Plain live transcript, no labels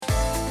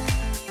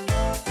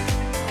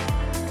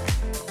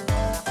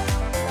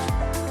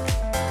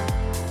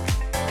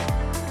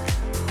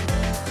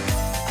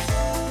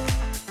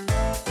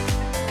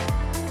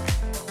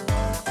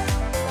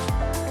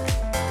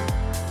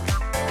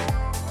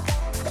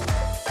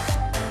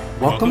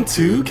Welcome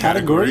to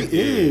Category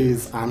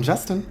Is. I'm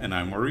Justin. And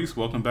I'm Maurice.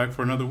 Welcome back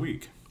for another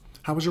week.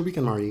 How was your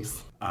weekend,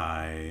 Maurice?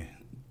 I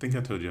think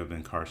I told you I've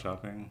been car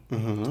shopping.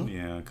 Mm-hmm.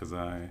 Yeah, because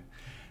I'm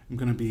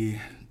going to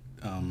be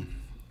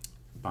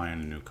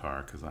buying a new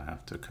car because I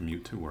have to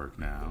commute to work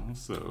now.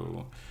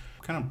 So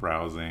kind of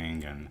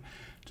browsing and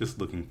just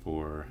looking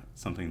for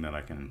something that I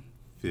can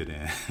fit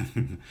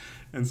in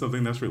and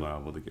something that's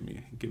reliable to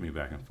get me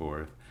back and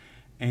forth.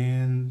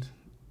 And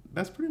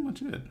that's pretty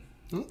much it.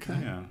 Okay.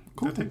 Yeah.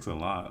 Cool. That takes a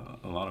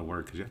lot of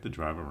work because you have to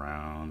drive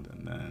around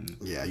and then...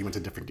 Yeah, you went to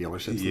different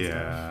dealerships and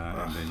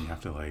stuff. And then you have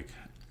to I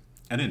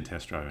didn't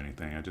test drive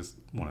anything. I just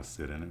want to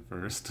sit in it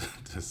first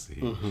to see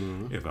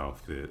if I'll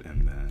fit,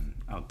 and then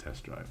I'll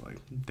test drive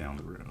down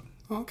the road.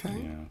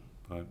 Okay. Yeah.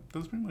 But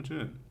that's pretty much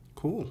it.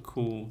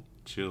 Cool,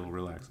 chill,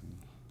 relaxing.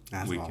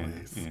 As weekend.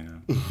 always.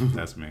 Yeah.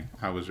 That's me.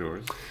 How was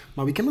yours?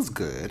 My weekend was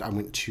good. I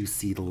went to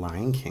see The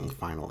Lion King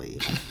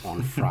finally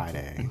on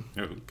Friday.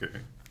 Okay.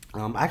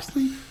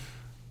 Actually,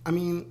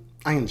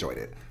 I enjoyed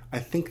it. I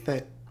think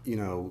that,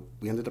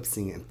 we ended up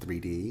seeing it in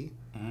 3D.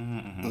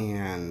 Mm-hmm.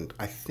 And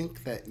I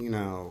think that,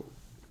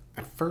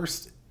 at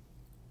first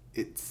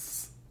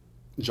it's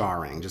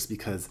jarring just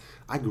because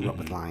I grew up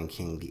with Lion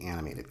King, the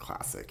animated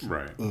classic.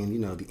 Right.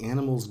 And, the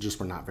animals just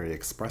were not very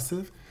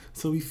expressive.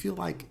 So we feel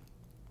like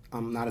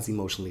I'm not as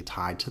emotionally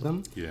tied to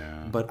them.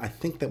 Yeah. But I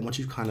think that once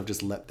you kind of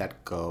just let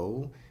that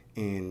go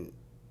and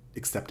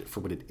accept it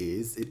for what it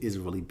is a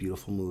really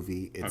beautiful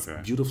movie. It's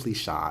beautifully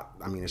shot.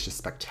 It's just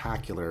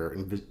spectacular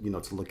and,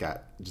 to look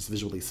at, just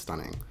visually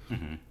stunning.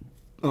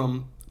 Mm-hmm.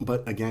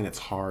 But again, it's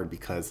hard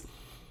because,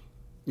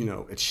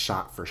 it's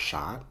shot for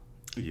shot.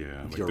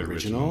 Yeah. The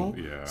original.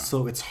 Yeah.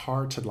 So it's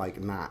hard to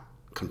not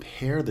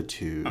compare the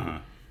two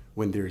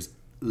when there's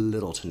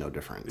little to no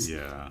difference.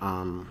 Yeah.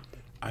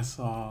 I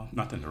saw,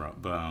 not to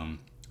interrupt, but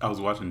I was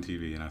watching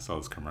TV and I saw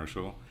this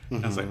commercial.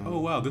 And I was like, oh,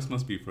 wow, this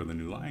must be for the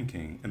new Lion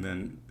King. And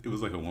then it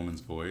was like a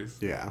woman's voice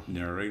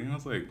narrating. I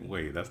was like,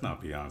 wait, that's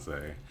not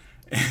Beyonce.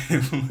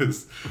 And it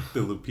was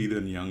the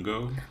Lupita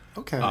Nyong'o.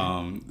 Okay.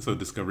 So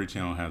Discovery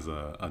Channel has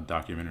a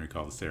documentary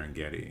called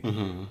Serengeti.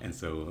 Mm-hmm. And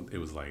so it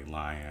was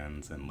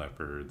lions and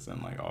leopards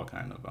and all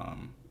kind of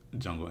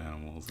jungle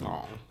animals. And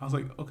I was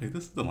like, okay,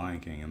 this is the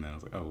Lion King. And then I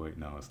was like, oh, wait,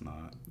 no, it's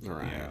not.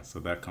 Right. Yeah, so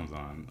that comes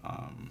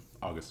on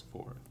August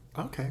 4th.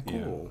 Okay,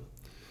 cool.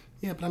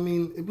 Yeah, but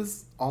it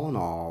was, all in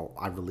all,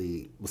 I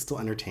really was still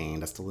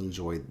entertained. I still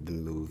enjoyed the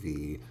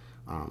movie.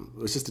 It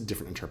was just a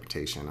different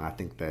interpretation. I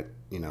think that,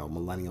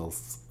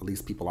 millennials, at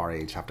least people our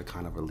age, have to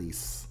kind of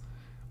release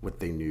what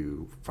they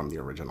knew from the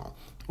original.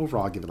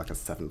 Overall, I give it a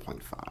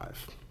 7.5.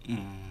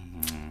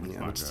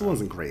 Yeah, which still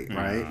wasn't great,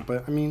 right?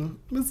 But it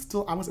was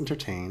still, I was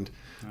entertained.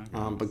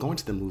 But going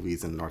to the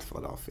movies in North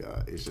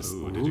Philadelphia is just,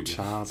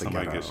 child, the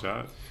somebody ghetto. Get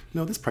shot?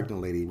 No, this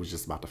pregnant lady was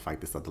just about to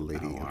fight this other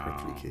lady and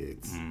her 3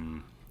 kids.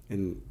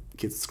 And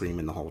kids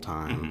screaming the whole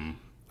time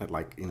at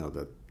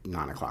the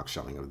 9 o'clock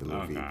showing of the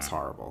movie. It's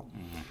horrible.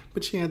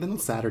 But yeah, then on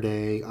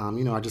Saturday,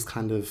 I just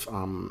kind of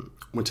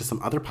went to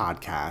some other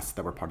podcasts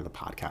that were part of the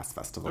podcast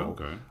festival.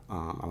 Okay.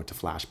 I went to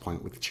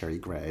Flashpoint with Cherry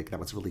Gregg. That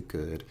was really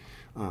good.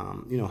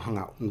 Hung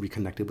out and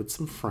reconnected with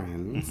some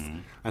friends.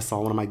 I saw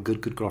one of my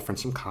good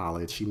girlfriends from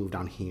college. She moved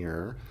down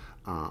here,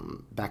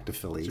 back to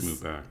Philly. She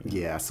moved back.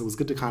 Yeah, so it was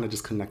good to kind of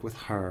just connect with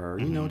her.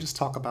 Just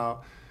talk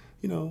about,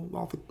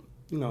 all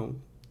the,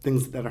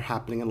 things that are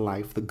happening in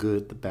life, the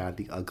good, the bad,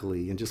 the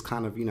ugly, and just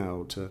kind of,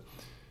 to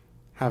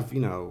have,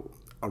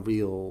 a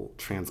real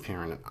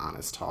transparent and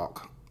honest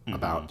talk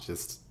about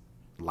just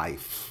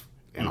life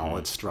and all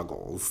its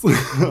struggles,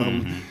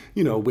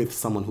 with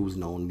someone who's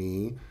known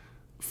me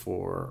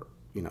for,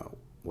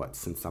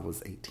 since I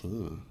was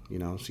 18,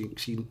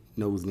 she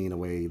knows me in a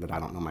way that I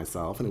don't know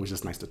myself, and it was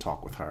just nice to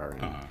talk with her.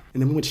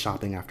 And then we went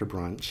shopping after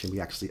brunch, and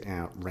we actually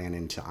ran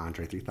into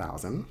Andre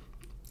 3000.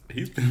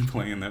 He's been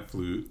playing that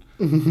flute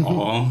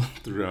all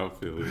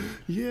throughout Philly.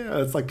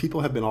 Yeah, it's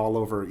people have been all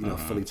over,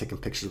 Philly, taking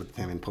pictures with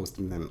him and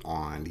posting them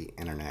on the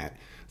internet.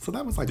 So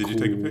that was Did cool. you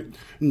take a pic?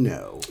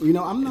 No.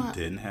 I'm not. It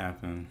didn't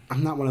happen.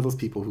 I'm not one of those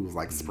people who's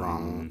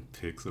sprung.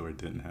 Pics or it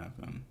didn't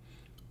happen.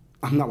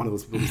 I'm not one of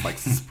those people who's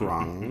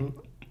sprung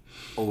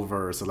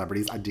over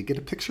celebrities. I did get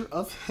a picture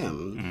of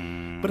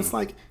him, but it's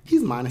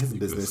he's minding his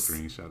business.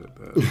 Screenshot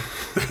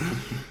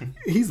that.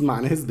 He's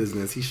minding his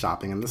business. He's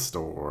shopping in the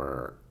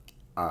store.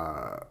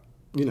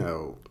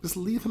 Just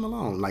leave him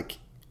alone.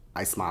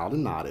 I smiled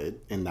and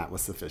nodded, and that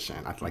was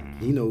sufficient. I feel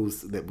he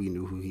knows that we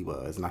knew who he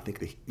was, and I think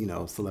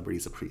that,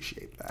 celebrities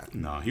appreciate that.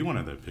 No, he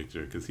wanted that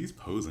picture because he's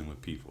posing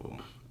with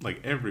people,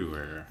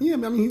 everywhere. Yeah,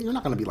 you're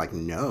not going to be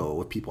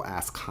no if people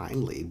ask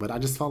kindly, but I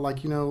just felt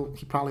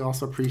he probably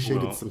also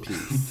appreciated some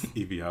peace.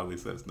 Evie Holly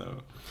says no.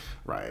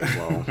 Right,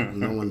 well,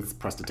 no one's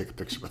pressed to take a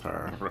picture with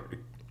her. Right.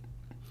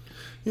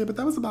 Yeah, but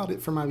that was about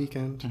it for my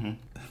weekend.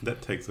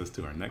 That takes us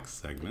to our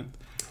next segment.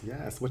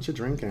 Yes, what you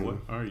drinking? What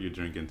are you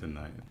drinking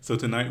tonight? So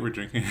tonight we're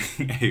drinking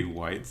a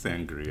white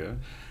sangria.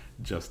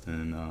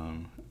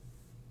 Justin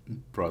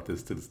brought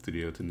this to the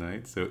studio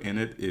tonight. So in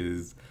it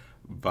is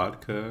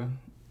vodka,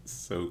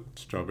 soaked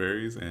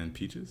strawberries and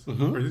peaches.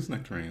 Or are these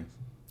nectarines?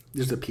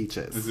 There's a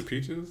peaches. Is it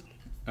peaches?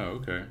 Oh,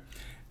 okay.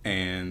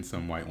 And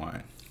some white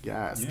wine.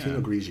 Yes,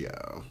 Pinot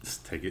Grigio.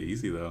 Just take it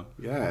easy, though.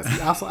 Yes.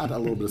 We also add a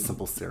little bit of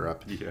simple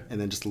syrup. Yeah.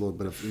 And then just a little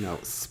bit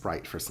of,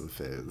 Sprite for some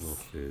fizz. A little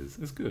fizz.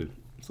 It's good.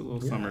 It's a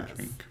little summer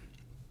drink.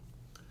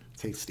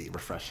 Tasty,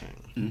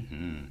 refreshing.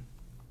 Mm-hmm.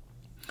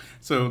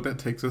 So that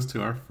takes us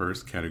to our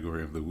first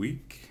category of the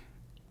week.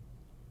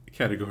 The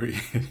category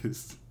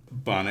is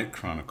Bonnet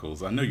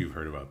Chronicles. I know you've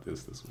heard about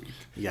this week.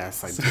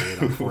 Yes, I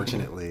did,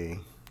 unfortunately.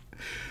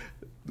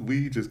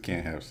 We just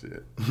can't have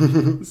shit.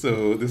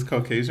 So this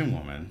Caucasian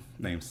woman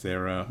named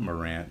Sarah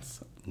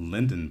Marantz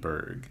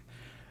Lindenberg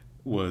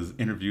was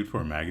interviewed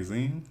for a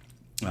magazine,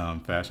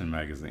 fashion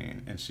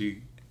magazine, and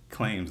she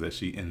claims that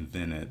she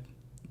invented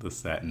the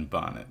satin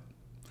bonnet,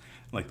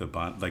 like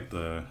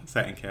the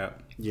satin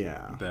cap.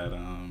 Yeah. That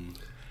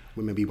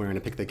women be wearing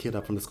to pick their kid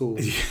up from the school.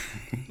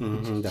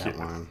 That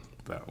one.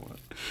 That one.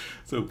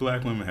 So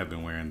black women have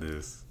been wearing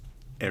this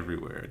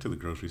everywhere, to the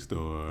grocery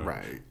store,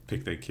 right?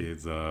 Pick their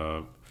kids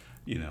up,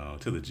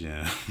 to the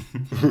gym,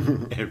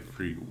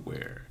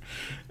 everywhere.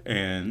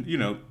 And,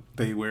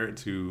 they wear it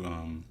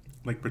to,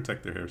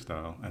 protect their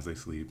hairstyle as they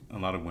sleep. A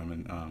lot of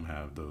women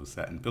have those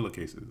satin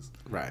pillowcases.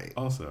 Right.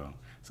 Also.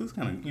 So it's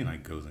kind of,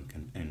 it goes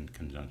in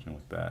conjunction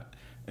with that.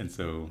 And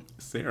so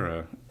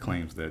Sarah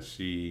claims that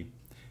she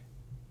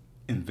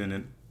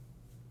invented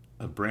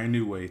a brand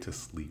new way to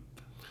sleep.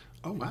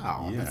 Oh,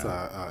 wow. Yeah. That's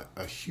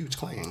a huge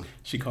claim.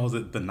 She calls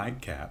it the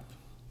nightcap,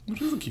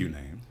 which is a cute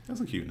name.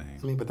 That's a cute name.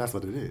 I mean, but that's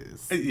what it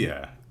is.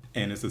 Yeah.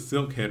 And it's a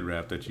silk head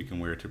wrap that you can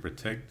wear to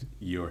protect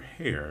your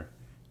hair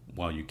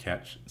while you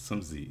catch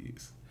some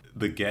Z's.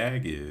 The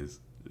gag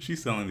is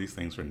she's selling these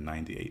things for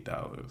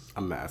 $98.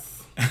 A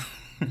mess.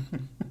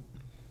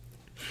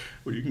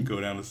 Well, you can go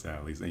down to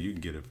Sally's and you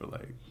can get it for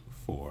like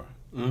 $4.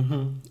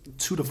 Mm-hmm. $2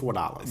 to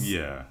 $4.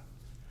 Yeah.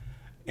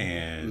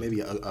 And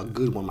maybe a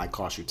good one might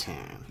cost you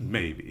 $10.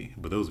 Maybe,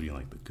 but those would be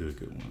like the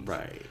good ones.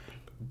 Right.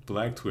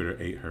 Black Twitter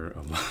ate her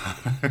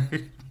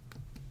alive.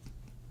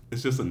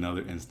 It's just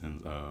another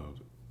instance of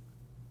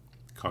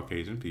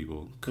Caucasian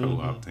people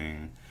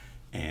co-opting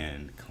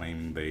and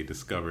claiming they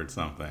discovered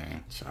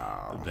something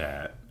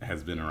that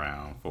has been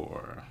around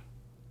for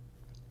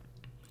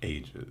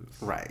ages.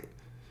 Right.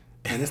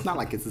 And it's not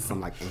like it's just some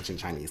like ancient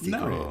Chinese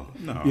secret.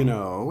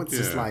 No. It's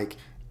just like,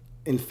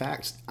 in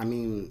fact, I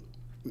mean,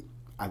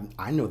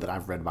 I know that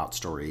I've read about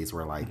stories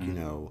where like,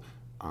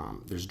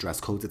 there's dress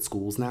codes at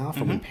schools now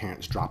for when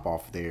parents drop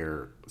off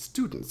their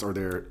students or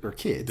their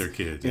kids. Their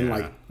kids, and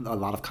like a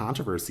lot of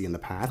controversy in the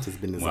past has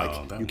been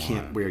you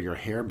can't wear your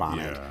hair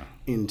bonnet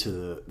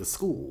into the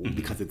school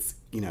because it's,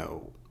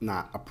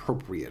 not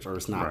appropriate or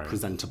it's not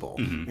presentable.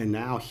 And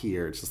now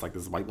here it's just like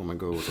this white woman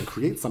goes and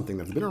creates something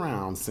that's been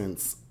around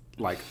since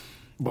like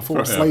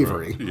before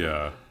slavery.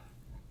 Yeah.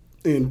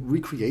 And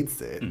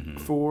recreates it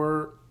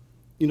for,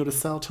 to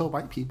sell to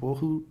white people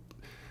who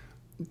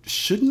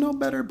should know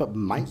better but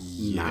might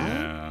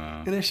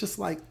not. And it's just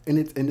like, and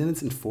then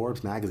it's in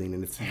Forbes magazine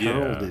and it's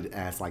heralded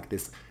as like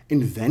this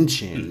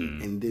invention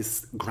and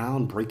this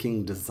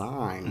groundbreaking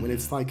design when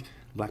it's like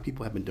black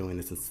people have been doing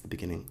this since the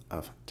beginning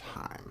of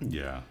time.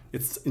 Yeah.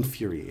 It's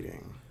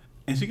infuriating.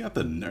 And she got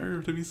the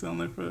nerve to be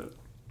selling it for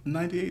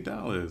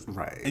 $98.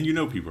 Right. And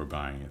people are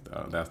buying it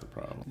though. That's the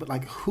problem. But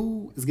like,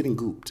 who is getting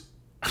gooped?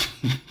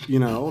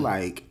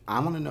 Like I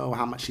want to know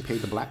how much she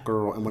paid the black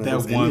girl and one of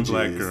those images. That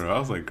one black girl. I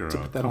was like, girl, to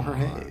put that on her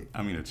head.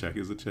 I mean, a check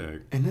is a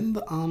check. And then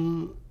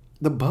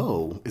the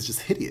bow is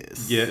just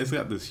hideous. Yeah, it's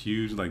got this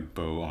huge like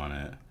bow on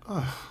it,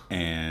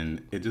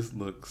 and it just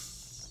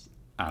looks,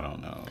 I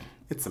don't know.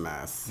 It's a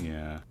mess.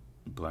 Yeah,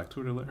 Black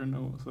Twitter let her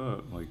know what's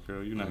up. Like,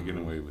 girl, you're not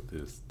getting away with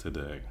this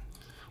today.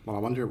 Well, I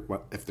wonder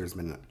if there's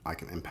been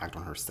like an impact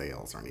on her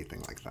sales or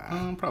anything like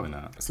that. Probably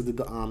not. So did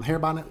the hair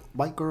bonnet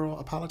white girl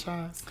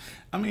apologize?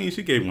 I mean,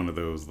 she gave one of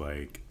those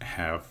like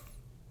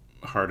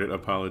half-hearted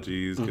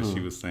apologies because she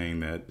was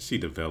saying that she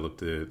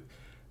developed it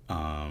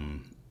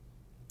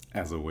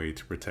as a way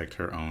to protect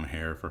her own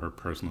hair for her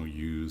personal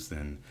use,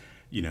 and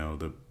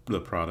the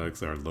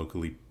products are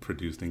locally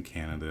produced in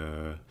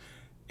Canada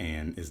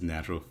and is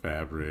natural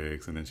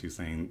fabrics. And then she's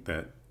saying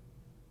that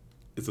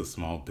it's a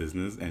small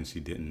business and she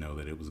didn't know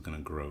that it was going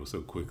to grow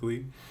so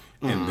quickly.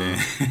 And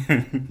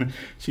then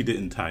she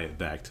didn't tie it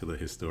back to the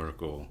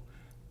historical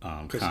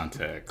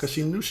context. Because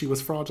she knew she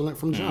was fraudulent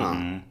from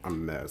jump. A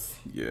mess.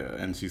 Yeah,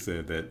 and she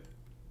said that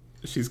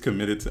she's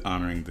committed to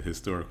honoring the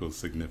historical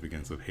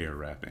significance of hair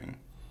wrapping.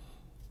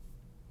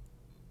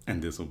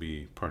 And this will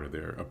be part of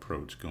their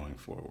approach going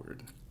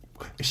forward.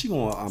 Is she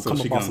going to come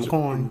up off some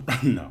coin?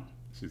 No,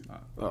 she's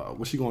not.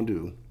 What's she going to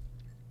do?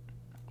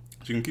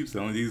 She can keep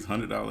selling these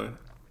 $100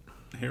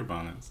 hair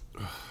bonnets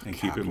and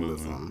keep it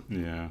moving.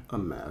 Yeah. A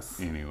mess.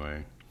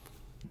 Anyway.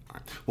 All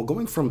right. Well,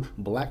 going from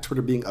Black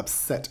Twitter being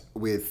upset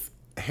with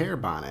hair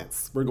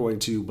bonnets, we're going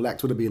to Black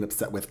Twitter being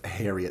upset with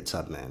Harriet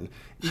Tubman.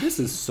 This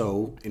is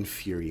so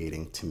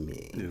infuriating to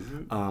me. Is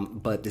it?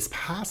 But this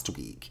past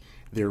week,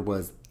 there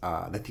was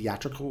the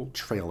theatrical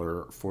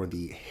trailer for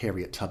the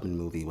Harriet Tubman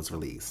movie was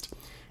released.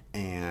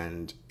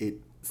 And it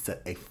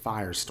set a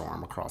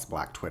firestorm across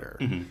Black Twitter.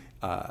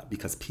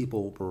 because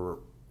people were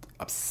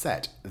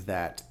upset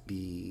that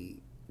the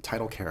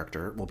title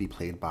character will be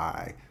played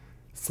by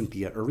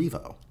Cynthia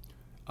Erivo.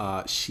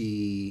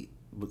 She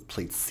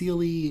played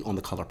Celie on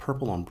The Color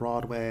Purple on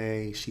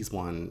Broadway. She's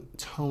won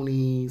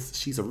Tonys.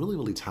 She's a really,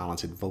 really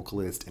talented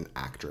vocalist and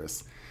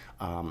actress.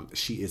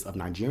 She is of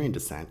Nigerian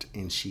descent,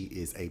 and she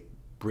is a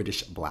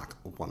British Black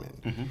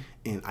woman.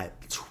 And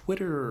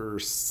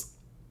Twitter's,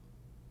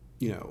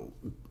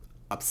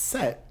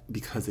 upset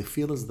because they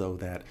feel as though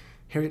that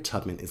Harriet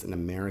Tubman is an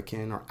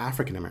American or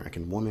African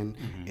American woman,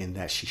 and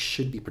that she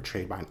should be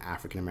portrayed by an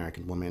African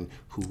American woman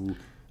who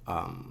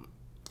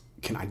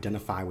can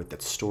identify with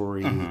that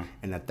story, and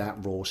that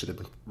role should have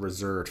been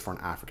reserved for an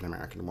African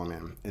American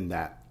woman, and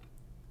that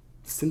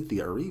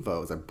Cynthia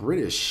Erivo is a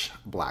British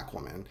Black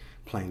woman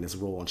playing this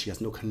role, and she has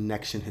no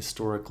connection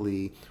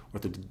historically or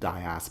through the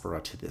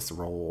diaspora to this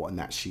role, and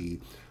that she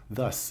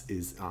thus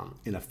is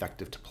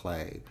ineffective to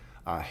play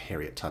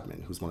Harriet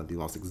Tubman, who's one of the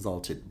most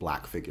exalted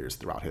Black figures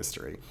throughout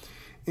history.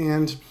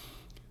 And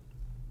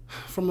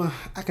from an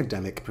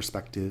academic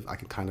perspective, I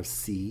can kind of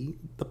see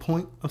the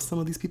point of some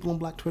of these people on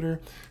Black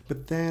Twitter,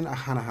 but then I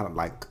kind of had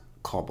to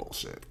call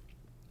bullshit.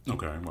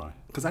 Okay, why?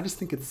 Because I just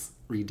think it's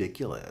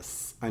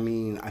ridiculous. I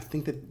mean, I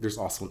think that there's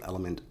also an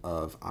element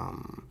of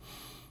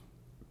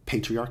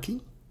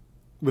patriarchy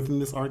within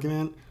this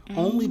argument,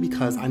 only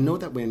because I know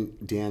that when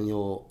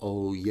Daniel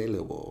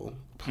Oyelowo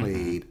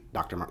played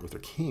Dr. Martin Luther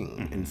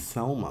King in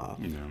Selma,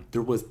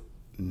 there was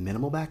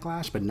minimal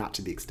backlash, but not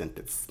to the extent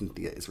that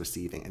Cynthia is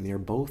receiving. And they're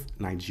both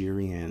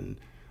Nigerian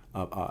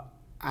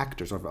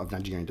actors of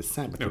Nigerian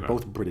descent, but they're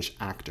both British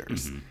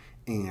actors.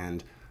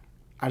 And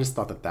I just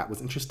thought that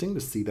was interesting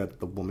to see that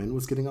the woman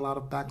was getting a lot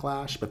of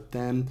backlash. But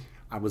then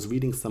I was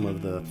reading some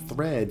of the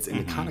threads, and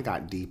it kind of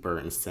got deeper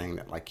in saying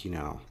that,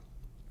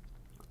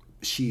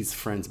 she's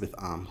friends with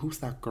who's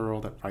that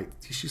girl that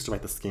she used to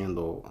write the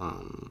Scandal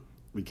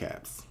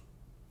recaps.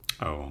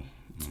 Oh,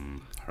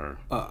 her.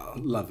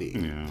 Lovey.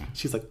 Yeah.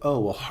 She's like, oh,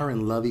 well, her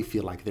and Lovey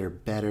feel like they're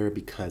better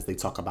because they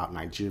talk about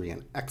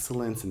Nigerian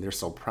excellence and they're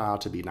so proud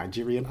to be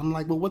Nigerian. I'm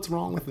like, well, what's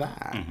wrong with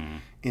that?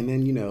 And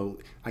then,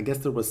 I guess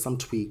there was some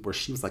tweet where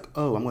she was like,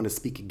 oh, I'm going to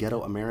speak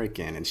Ghetto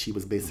American. And she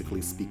was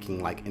basically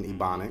speaking in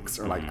Ebonics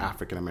or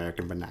African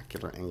American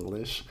vernacular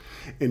English.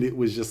 And it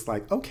was just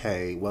like,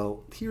 okay,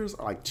 well, here's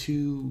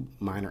two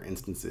minor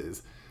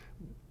instances.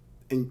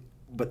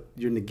 But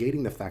you're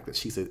negating the fact that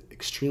she's an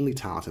extremely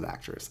talented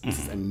actress. This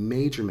is a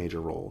major,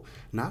 major role.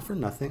 Not for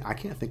nothing, I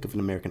can't think of an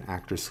American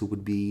actress who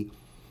would be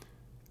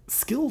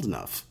skilled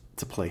enough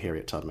to play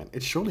Harriet Tubman.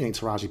 It surely ain't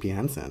Taraji P.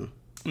 Henson.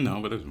 No,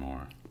 but there's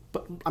more.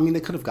 But, I mean, they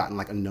could have gotten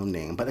a no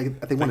name, but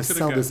they want to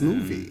sell this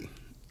movie.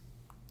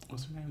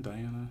 What's her name?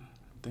 Dana?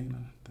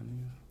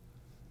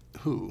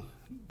 Who?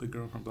 The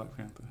girl from Black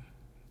Panther.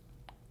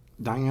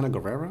 Diana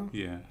Guerrero?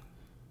 Yeah.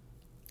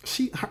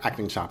 Her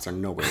acting chops are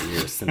nowhere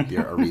near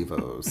Cynthia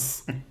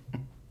Erivo's.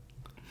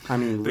 I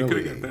mean, they really.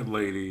 They could have got that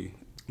lady,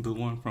 the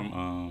one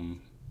from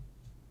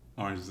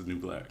Orange is the New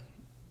Black.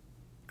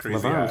 Crazy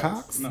Laverne Eyes.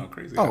 Cox? No,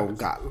 Crazy Oh, Eyes.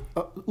 God.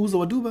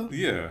 Uzo Aduba?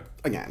 Yeah.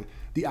 Again,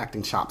 the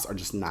acting chops are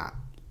just not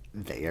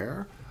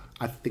there.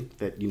 I think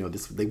that,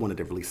 they wanted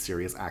a really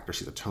serious actor.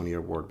 She's a Tony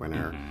Award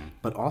winner.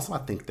 But also I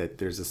think that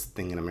there's this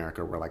thing in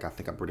America where, I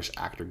think a British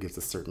actor gives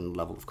a certain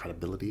level of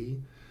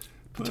credibility.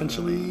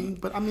 Potentially,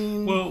 but I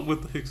mean... Well,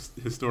 with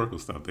the historical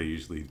stuff, they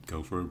usually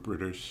go for a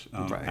British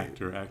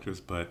actor or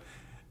actress, but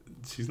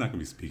she's not going to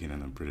be speaking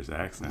in a British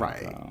accent.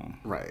 Right, so,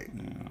 right.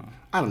 Yeah.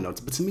 I don't know,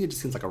 but to me it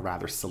just seems like a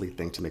rather silly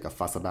thing to make a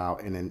fuss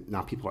about, and then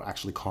now people are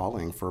actually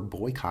calling for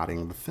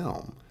boycotting the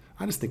film.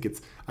 I just think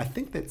I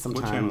think that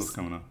sometimes... What channel is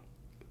coming up?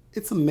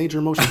 It's a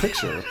major motion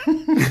picture.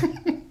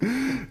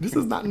 This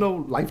is not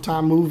no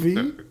Lifetime movie.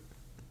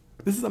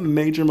 This is a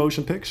major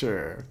motion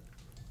picture.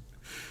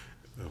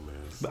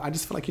 But I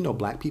just feel like,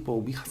 Black people,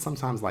 we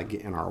sometimes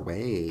get in our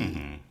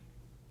way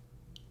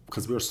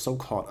because we're so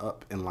caught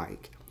up in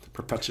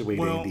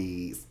perpetuating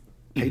the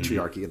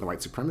patriarchy and the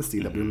white supremacy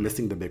that we're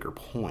missing the bigger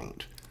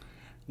point.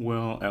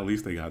 Well, at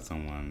least they got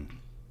someone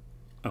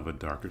of a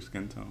darker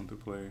skin tone to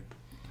play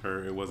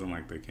her. It wasn't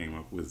like they came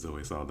up with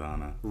Zoe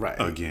Saldana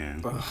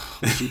again.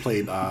 She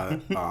played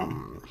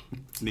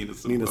Nina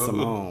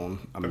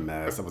Simone. A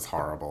mess. It was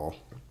horrible.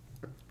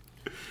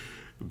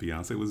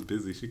 Beyonce was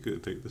busy. She couldn't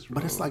take this role.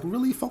 But it's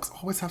really, folks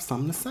always have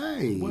something to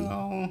say.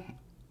 Well,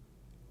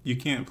 you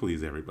can't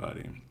please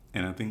everybody.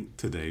 And I think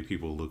today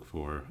people look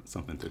for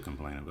something to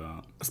complain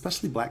about.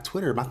 Especially Black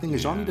Twitter. My thing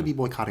is, y'all need to be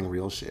boycotting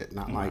real shit,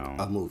 not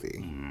a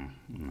movie.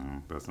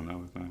 No, that's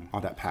another thing.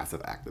 All that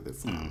passive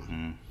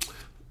activism.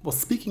 Well,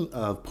 speaking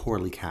of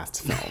poorly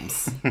cast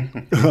films,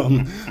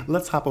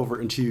 let's hop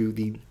over into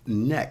the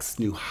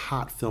next new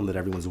hot film that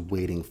everyone's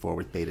waiting for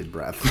with bated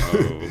breath.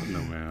 Oh,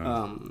 no,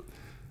 man.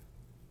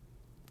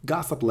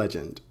 Gossip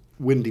legend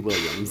Wendy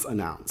Williams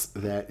announced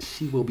that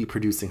she will be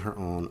producing her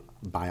own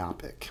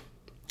biopic.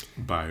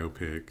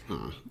 Biopic.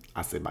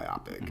 I say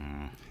biopic.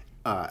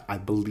 I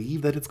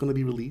believe that it's going to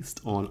be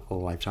released on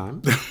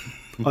Lifetime.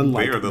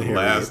 Unlike they are the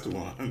last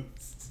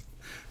ones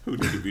Who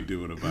need to be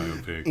doing a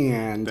biopic?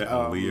 And that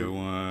Aaliyah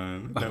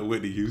one, that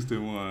Whitney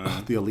Houston one.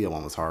 The Aaliyah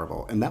one was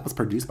horrible, and that was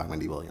produced by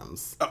Wendy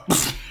Williams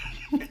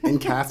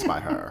and cast by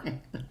her.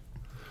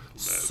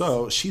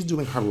 So she's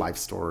doing her life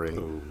story.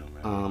 Oh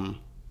no, man.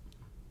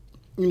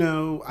 You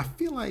know, I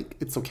feel like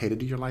it's okay to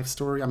do your life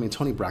story. I mean,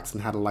 Toni Braxton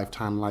had a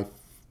Lifetime life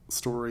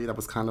story that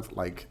was kind of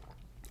like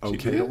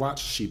okay to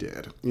watch. She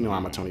did. You know,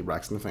 I'm a Toni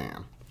Braxton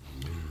fan.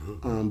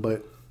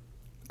 But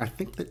I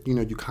think that, you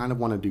know, you kind of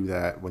want to do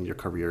that when your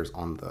career's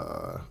on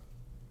the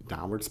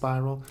downward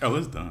spiral. Oh,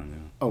 it's done,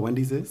 yeah. Oh,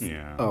 Wendy's is?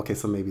 Yeah. Oh, okay,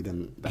 so maybe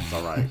then that's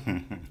all right.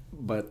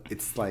 But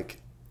it's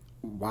like,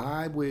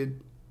 why would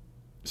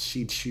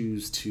she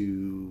choose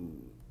to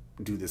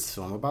do this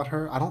film about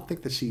her? I don't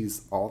think that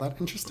she's all that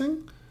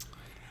interesting.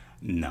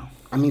 No.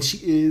 I mean,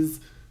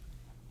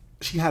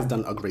 she has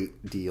done a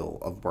great deal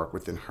of work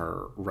within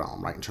her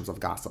realm, right? In terms of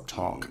gossip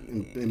talk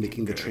and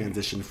making the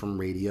transition from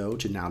radio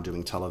to now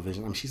doing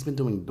television. I mean, she's been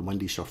doing the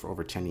Wendy Show for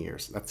over 10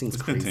 years. That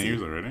seems crazy. It's been 10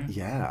 years already?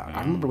 Yeah.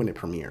 I remember when it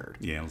premiered.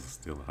 Yeah, it was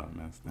still a hot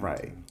mess.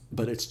 Right. Too.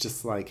 But it's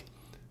just like,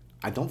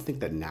 I don't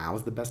think that now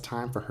is the best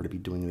time for her to be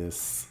doing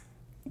this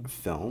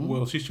film.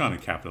 Well, she's trying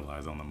to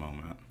capitalize on the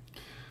moment.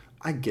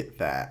 I get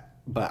that.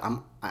 But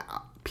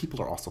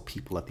people are also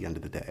people at the end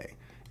of the day.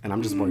 And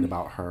I'm just worried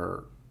about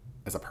her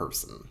as a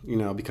person, you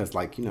know, because,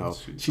 like, you know,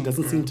 she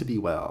doesn't seem to be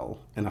well.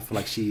 And I feel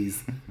like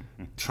she's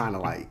trying to,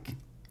 like,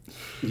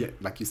 yeah,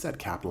 like you said,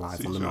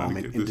 capitalize on the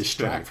moment and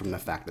distract from the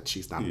fact that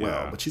she's not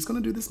well. But she's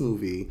going to do this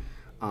movie.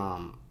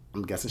 I'm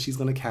guessing she's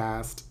going to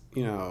cast,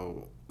 you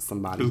know,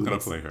 somebody. Who's going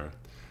to play her?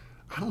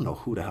 I don't know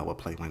who the hell would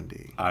play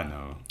Wendy. I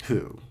know.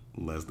 Who?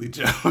 Leslie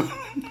Jones.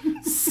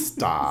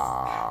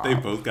 Stop. They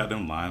both got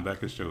them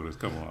linebacker shoulders.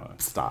 Come on.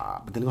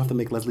 Stop. But then you'll have to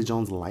make Leslie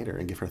Jones lighter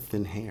and give her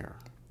thin hair.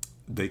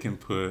 They can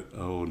put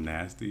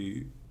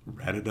nasty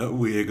ratted up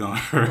wig on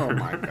her. Oh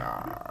my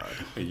God.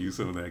 And use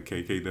some of that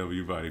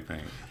KKW body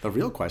paint. The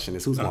real question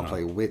is who's going to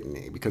play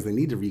Whitney, because they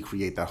need to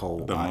recreate that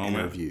whole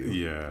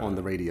interview on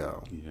the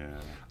radio. Yeah.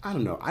 I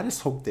don't know. I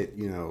just hope that,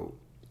 you know,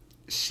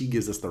 she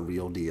gives us the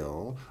real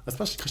deal,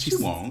 especially because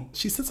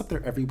she sits up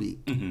there every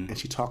week and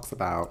she talks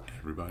about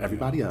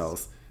everybody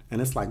else.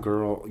 And it's like,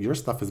 girl, your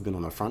stuff has been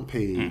on the front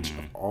page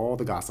of all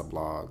the gossip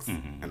blogs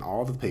and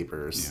all the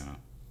papers. Yeah.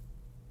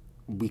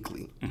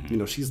 Weekly. You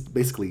know,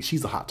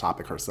 she's a hot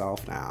topic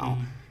herself now.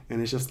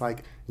 And it's just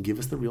like, give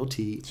us the real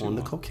tea on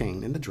the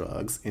cocaine and the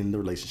drugs and the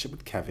relationship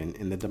with Kevin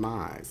and the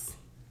demise.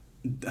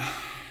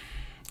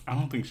 I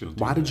don't think she'll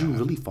do Why did you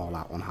really fall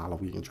out on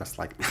Halloween and dress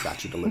like the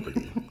Statue of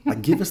Liberty?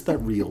 Like, give us that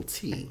real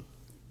tea.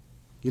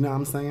 You know what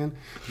I'm saying?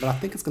 But I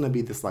think it's going to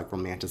be this, like,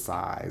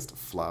 romanticized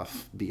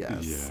fluff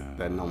BS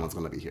that no one's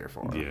going to be here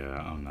for. Yeah,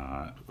 I'm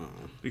not.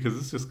 Because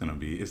it's just going to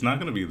be, it's not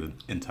going to be the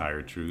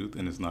entire truth,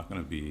 and it's not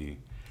going to be,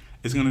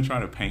 it's going to try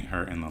to paint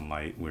her in the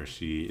light where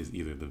she is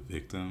either the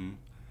victim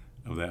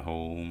of that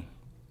whole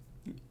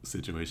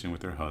situation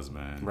with her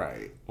husband.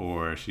 Right.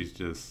 Or she's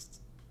just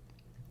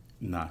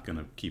not going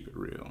to keep it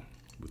real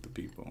with the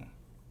people.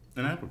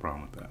 And I have a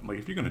problem with that. Like,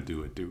 if you're going to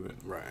do it, do it.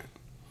 Right.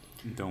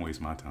 Don't waste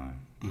my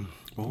time.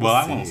 Well,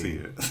 I won't see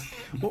it.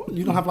 Well,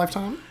 you don't have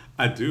Lifetime?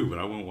 I do, but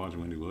I won't watch a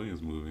Wendy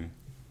Williams movie.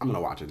 I'm going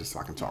to watch it just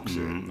so I can talk shit.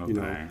 No, you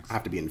know, thanks. I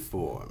have to be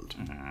informed.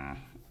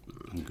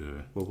 I'm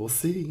good. Well, we'll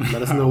see.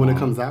 Let us know when it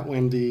comes out,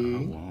 Wendy.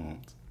 I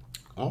won't.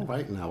 All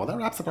right, now. Well, that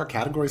wraps up our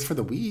categories for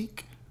the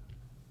week.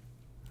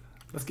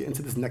 Let's get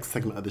into this next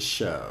segment of the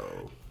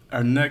show.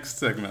 Our next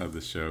segment of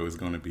the show is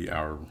going to be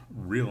our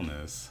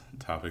realness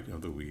topic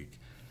of the week.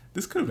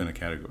 This could have been a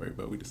category,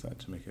 but we decided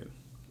to make it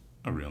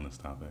a realness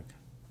topic.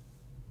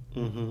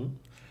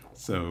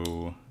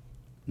 So,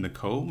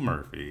 Nicole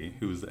Murphy,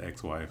 who is the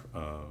ex-wife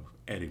of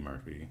Eddie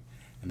Murphy,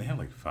 and they have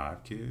like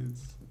 5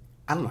 kids.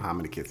 I don't know how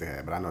many kids they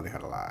had, but I know they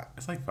had a lot.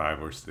 It's like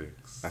 5 or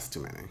 6. That's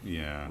too many.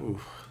 Yeah.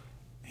 Oof.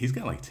 He's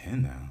got like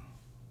 10 now.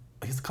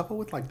 He's a couple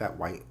with like that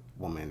white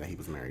woman that he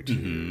was married to.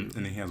 And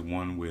then he has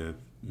one with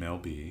Mel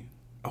B.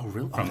 Oh,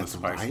 really? From the that's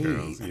Spice right.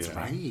 Girls. That's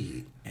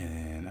right.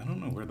 And I don't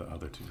know where the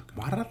other 2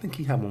 come. Why did I think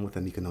he had one with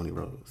Anika Noni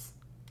Rose?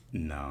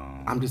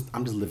 No. I'm just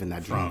living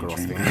that dream girl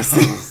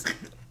fantasy.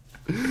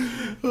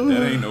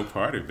 That ain't no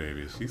party,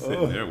 baby. She's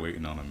sitting there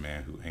waiting on a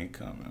man who ain't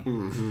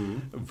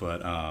coming.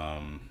 But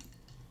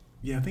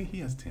yeah, I think he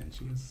has 10.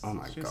 She has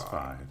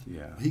 5.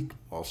 Yeah.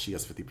 She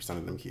has 50%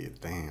 of them kids.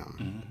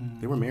 Damn.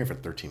 They were married for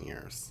 13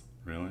 years.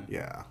 Really?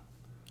 Yeah.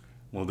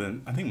 Well,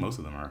 then I think most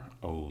of them are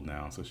old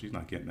now, so she's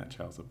not getting that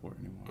child support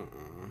anymore.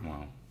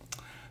 Well,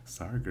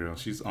 sorry, girl.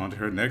 She's on to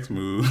her next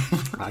move.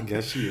 I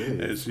guess she is.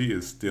 And she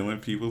is stealing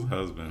people's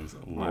husbands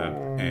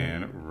left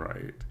and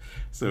right.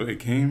 So it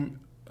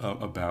came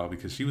about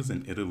because she was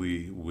in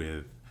Italy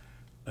with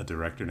a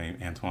director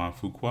named Antoine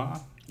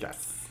Fuqua.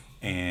 Yes.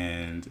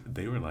 And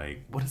they were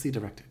like... What has he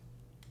directed?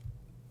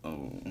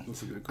 Oh,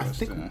 that's a good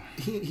question.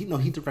 I think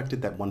he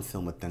directed that one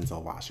film with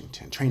Denzel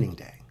Washington, Training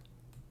Day.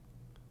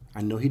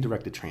 I know he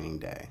directed Training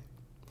Day.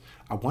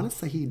 I want to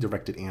say he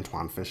directed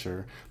Antoine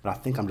Fisher, but I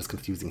think I'm just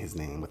confusing his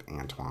name with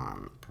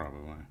Antoine.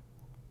 Probably.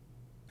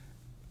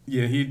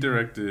 Yeah, he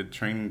directed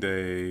Training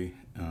Day.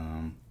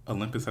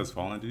 Olympus Has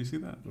Fallen. Did you see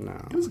that?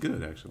 No. It was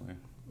good, actually.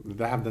 Did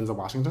that have Denzel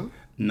Washington?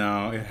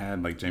 No, it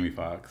had like Jamie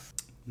Foxx.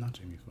 Not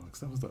Jamie Foxx.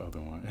 That was the other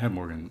one. It had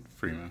Morgan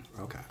Freeman.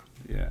 Okay.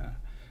 Yeah.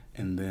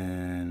 And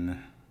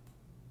then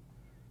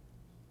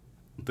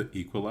The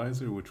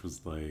Equalizer, which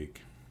was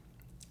like,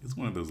 it's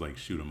one of those like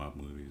shoot 'em up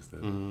movies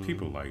that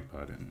people like,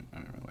 but I didn't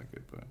really like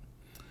it. But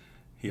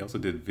he also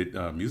did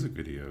music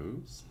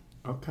videos.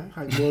 Okay,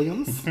 Hype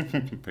Williams.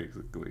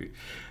 Basically,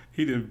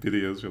 he did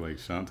videos for like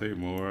Shantae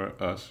Moore,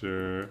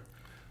 Usher.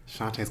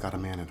 Shantae's Got a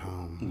Man at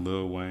Home.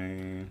 Lil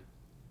Wayne,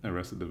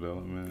 Arrested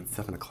Development.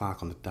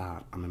 7:00 on the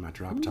dot. I'm in my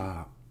drop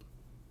top.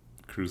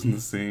 Cruising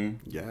the Scene.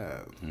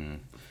 Yeah.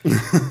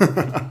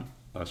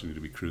 Usher need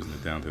to be cruising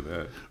it down to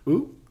that.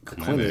 Ooh,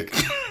 clinic.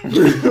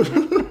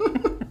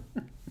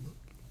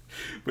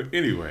 But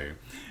anyway,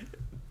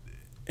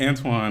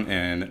 Antoine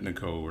and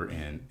Nicole were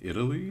in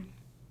Italy,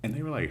 and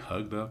they were like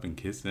hugged up and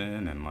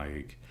kissing and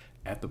like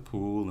at the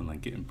pool and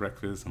like getting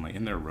breakfast and like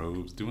in their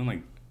robes doing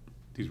like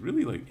these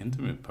really like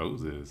intimate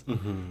poses.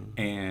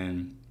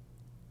 And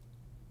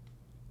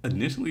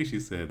initially she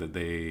said that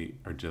they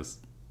are just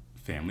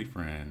family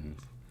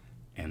friends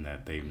and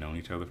that they've known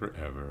each other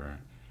forever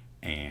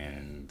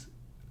and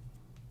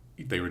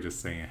they were just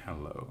saying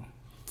hello.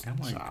 I'm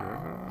like,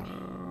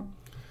 girl,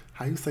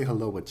 how you say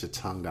hello with your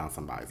tongue down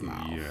somebody's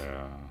mouth?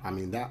 Yeah. I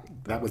mean,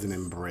 that was an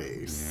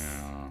embrace.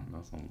 Yeah,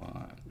 that's a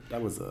lot.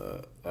 That was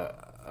a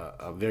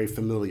very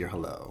familiar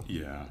hello.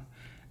 Yeah.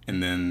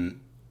 And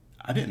then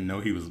I didn't know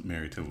he was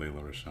married to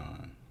Layla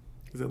Rashawn.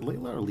 Is it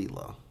Layla or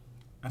Leela?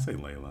 I say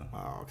Layla.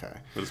 Oh, okay.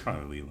 But it's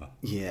probably Leela.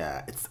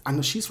 Yeah, I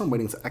know she's from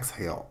Waiting to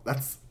Exhale.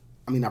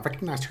 I mean, I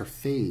recognized her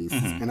face,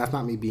 and that's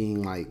not me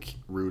being like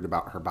rude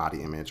about her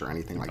body image or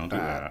anything like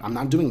that. I'm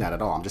not doing that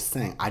at all. I'm just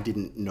saying I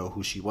didn't know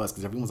who she was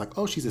because everyone's like,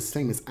 "Oh, she's this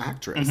famous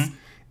actress,"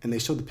 and they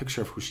showed the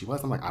picture of who she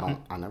was. I'm like,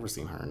 I never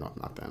seen her,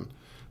 nothing.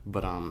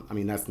 But I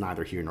mean, that's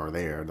neither here nor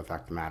there. The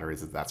fact of the matter is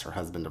that that's her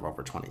husband of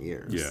over 20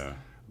 years. Yeah.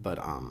 But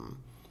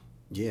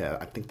yeah,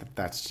 I think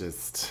that's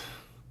just.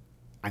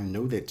 I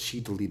know that she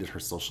deleted her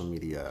social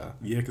media.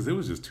 Yeah, because it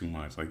was just too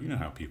much. Like, you know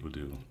how people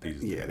do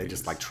these days. Yeah, they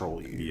just like troll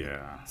you.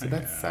 Yeah. So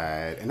that's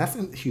sad. And that's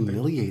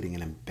humiliating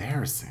and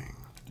embarrassing.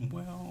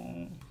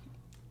 Well,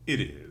 it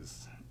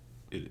is.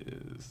 It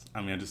is.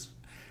 I mean,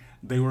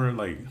 they were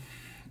like,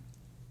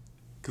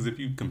 because if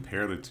you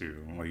compare the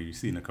two, like you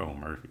see Nicole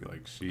Murphy,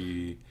 like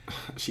she's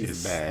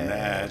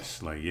bad.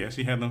 Snatched. Like, yeah,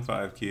 she had them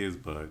 5 kids,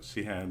 but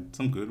she had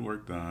some good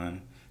work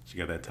done. She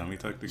got that tummy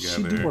tucked together.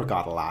 She did work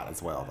out a lot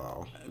as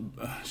well,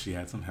 though. She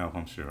had some help,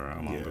 I'm sure,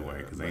 along the way,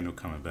 because ain't no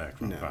coming back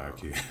from 5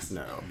 kids.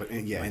 No, but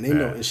yeah, like and they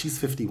know, and she's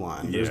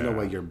 51. There's no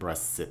way your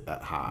breasts sit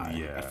that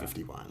high at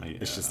 51. Yeah.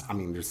 It's just, I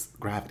mean, there's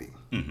gravity.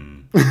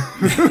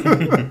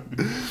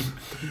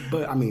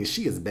 But I mean,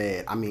 she is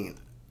bad. I mean,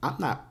 I'm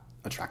not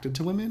attracted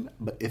to women,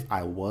 but if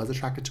I was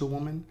attracted to a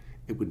woman,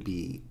 it would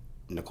be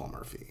Nicole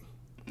Murphy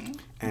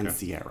and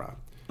Ciara.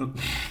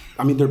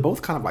 I mean, they're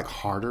both kind of like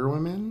harder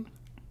women.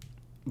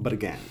 But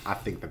again, I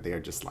think that they're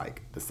just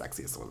like the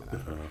sexiest women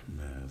ever.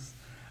 Mess.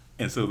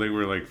 And so they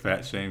were like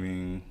fat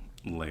shaming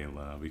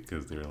Layla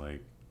because they're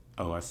like,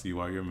 "Oh, I see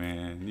why your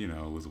man,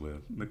 was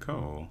with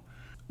Nicole."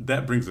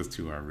 That brings us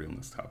to our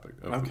realness topic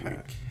of the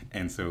week.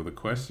 And so the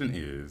question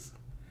is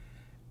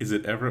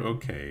it ever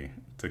okay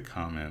to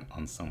comment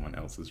on someone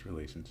else's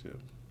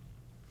relationship?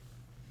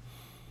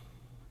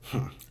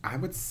 I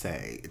would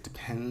say it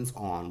depends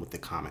on what the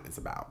comment is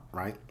about,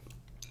 right?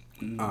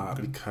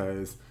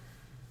 Because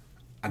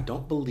I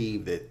don't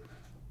believe that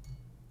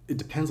it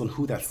depends on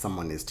who that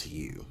someone is to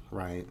you,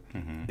 right?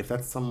 If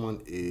that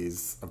someone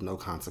is of no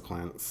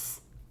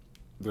consequence,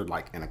 they're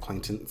like an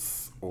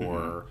acquaintance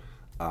or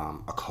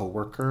a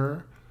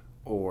coworker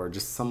or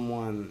just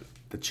someone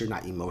that you're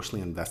not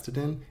emotionally invested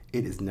in,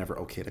 it is never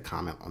okay to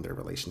comment on their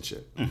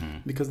relationship.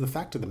 Because the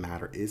fact of the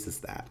matter is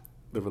that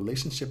the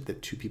relationship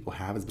that two people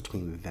have is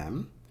between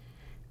them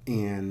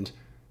and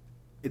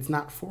it's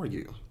not for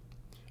you,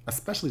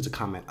 especially to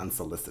comment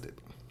unsolicited.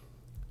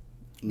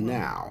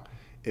 Now,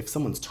 if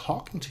someone's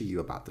talking to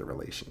you about their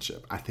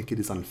relationship, I think it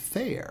is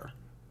unfair.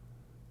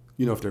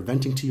 If they're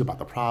venting to you about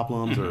the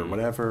problems or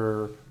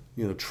whatever,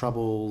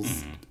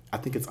 troubles, I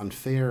think it's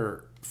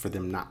unfair for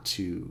them not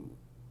to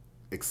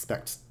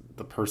expect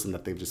the person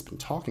that they've just been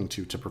talking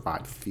to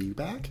provide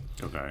feedback.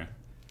 Okay.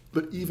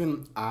 But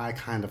even I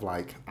kind of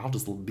like, I'll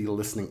just be a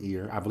listening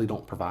ear. I really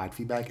don't provide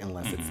feedback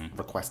unless it's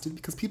requested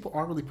because people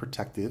are really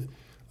protective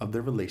of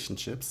their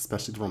relationships,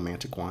 especially the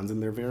romantic ones,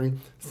 and they're very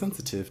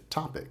sensitive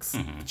topics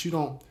that you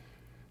don't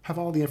have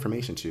all the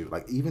information to.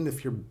 Like, even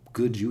if your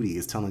good Judy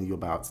is telling you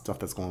about stuff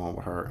that's going on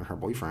with her and her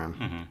boyfriend,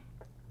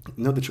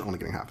 know that you're only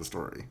getting half the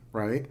story,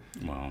 right?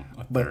 Well,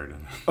 third.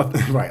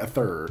 Right, a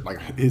third, like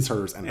his,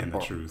 hers, and the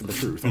truth. The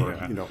truth, or,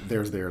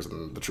 theirs,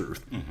 and the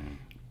truth.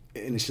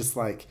 And it's just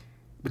like,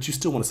 but you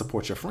still want to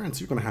support your friends,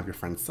 so you're going to have your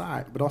friend's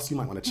side, but also you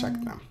might want to check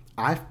them.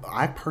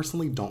 I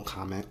personally don't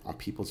comment on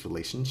people's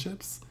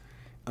relationships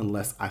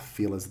unless I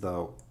feel as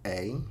though,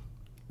 A,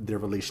 their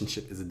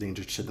relationship is a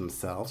danger to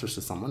themselves or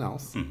to someone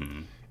else.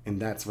 And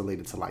that's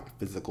related to like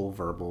physical,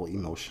 verbal,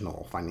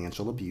 emotional,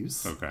 financial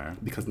abuse. Okay.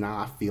 Because now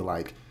I feel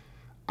like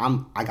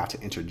I got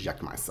to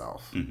interject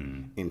myself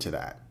into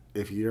that.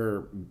 If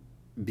you're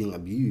being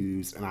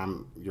abused and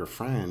I'm your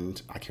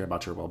friend, I care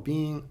about your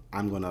well-being,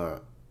 I'm going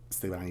to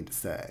say what I need to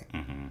say.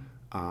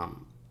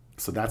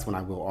 So that's when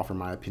I will offer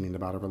my opinion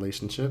about a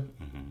relationship.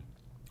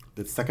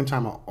 The second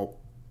time I'll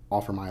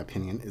offer my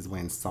opinion is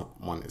when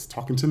someone is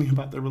talking to me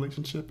about their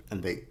relationship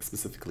and they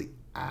specifically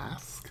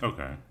ask.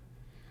 Okay.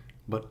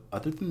 But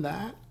other than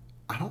that,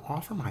 I don't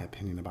offer my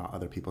opinion about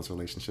other people's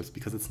relationships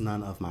because it's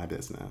none of my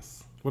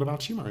business. What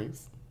about you,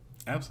 Maurice?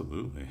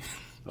 Absolutely.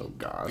 Oh,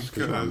 gosh,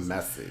 because I'm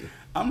messy.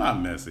 I'm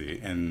not messy,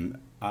 and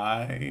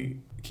I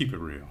keep it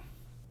real.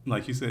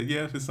 Like you said,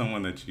 yeah, if it's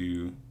someone that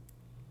you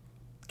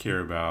care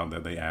about,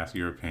 that they ask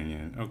your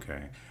opinion,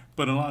 okay.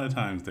 But a lot of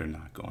times they're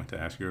not going to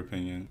ask your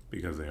opinion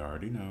because they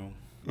already know.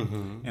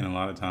 And a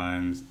lot of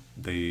times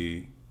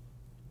they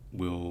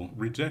will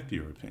reject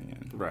your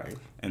opinion. Right.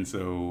 And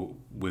so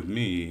with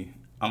me,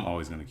 I'm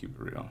always going to keep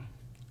it real.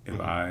 If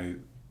I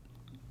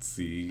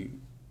see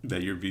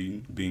that you're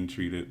being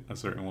treated a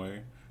certain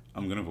way,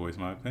 I'm going to voice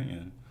my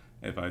opinion.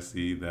 If I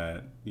see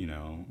that,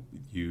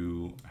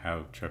 you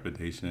have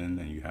trepidation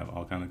and you have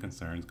all kind of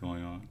concerns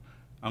going on,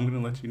 I'm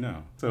going to let you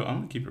know. So I'm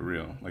going to keep it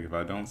real. Like, if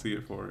I don't see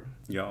it for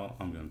y'all,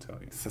 I'm going to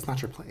tell you. So it's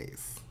not your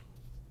place.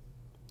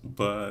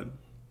 But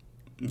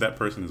that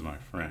person is my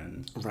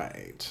friend.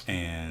 Right.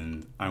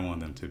 And I want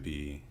them to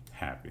be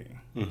happy.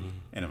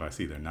 And if I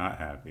see they're not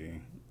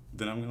happy,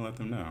 then I'm going to let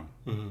them know.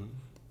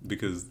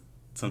 Because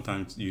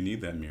sometimes you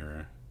need that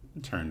mirror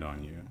turned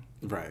on you.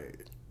 Right.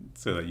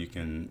 So that you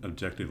can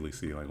objectively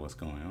see, like, what's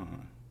going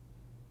on.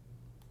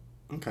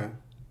 Okay.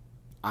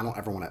 I don't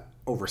ever want to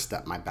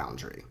overstep my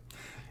boundary.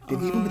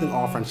 And even within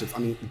all friendships, I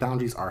mean,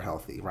 boundaries are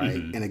healthy, right?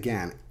 And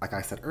again, like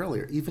I said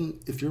earlier, even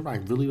if you're my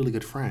really, really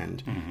good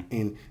friend,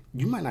 and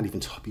you might not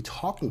even be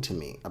talking to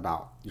me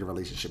about your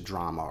relationship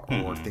drama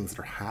or things that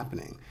are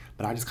happening,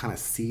 but I just kind of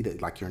see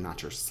that, like, you're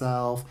not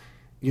yourself.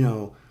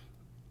 Do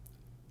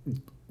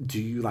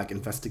you, like,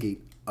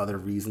 investigate other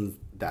reasons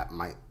that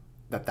might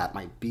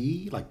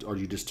be, like, or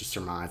you just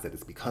surmise that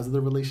it's because of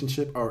the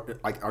relationship, or,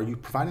 like, are you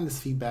providing this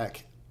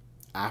feedback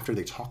after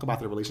they talk about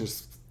their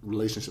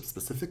relationship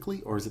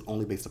specifically, or is it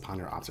only based upon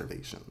your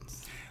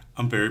observations?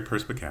 I'm very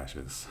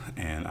perspicacious,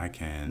 and I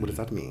can... What does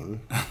that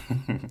mean?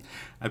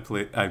 I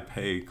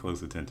pay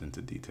close attention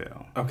to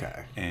detail.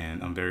 Okay.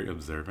 And I'm very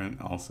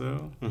observant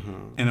also,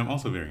 and I'm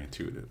also very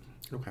intuitive.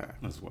 Okay.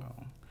 As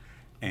well.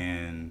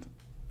 And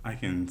I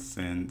can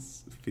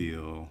sense,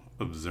 feel,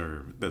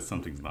 observe that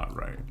something's not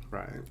right.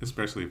 Right.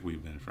 Especially if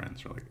we've been friends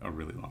for, like, a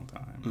really long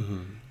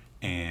time.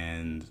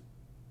 And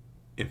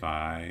if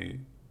I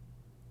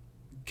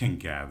can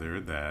gather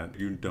that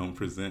you don't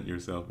present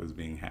yourself as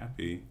being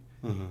happy.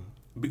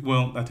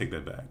 Well, I take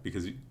that back,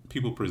 because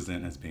people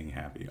present as being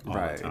happy all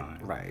the time.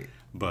 Right.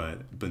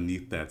 But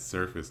beneath that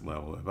surface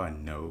level, if I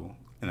know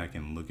and I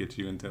can look at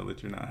you and tell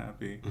that you're not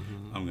happy,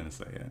 I'm going to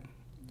say it.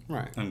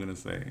 Right. I'm going to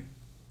say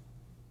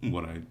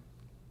what I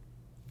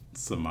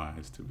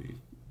surmise to be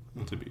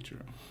true.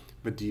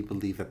 But do you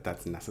believe that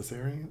that's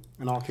necessary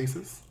in all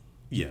cases?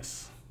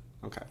 Yes.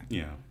 Okay.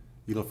 Yeah.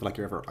 You don't feel like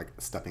you're ever, like,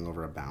 stepping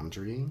over a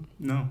boundary?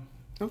 No.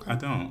 Okay. I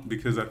don't,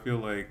 because I feel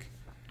like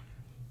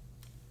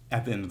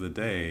at the end of the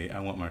day,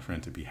 I want my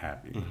friend to be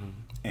happy.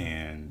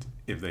 And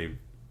if they,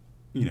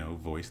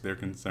 voice their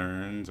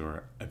concerns,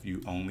 or if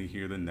you only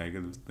hear the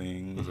negative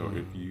things, or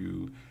if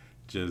you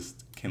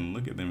just can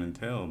look at them and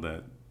tell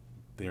that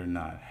they're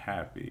not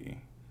happy,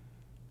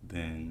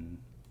 then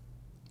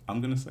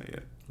I'm going to say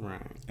it.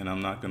 Right. And I'm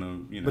not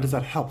going to, But is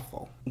that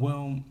helpful?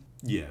 Well,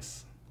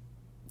 yes.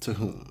 To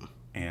whom?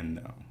 And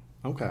no.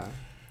 Okay.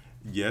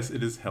 Yes,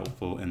 it is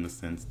helpful in the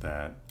sense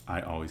that I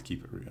always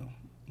keep it real.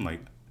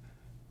 Like,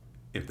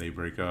 if they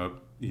break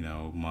up,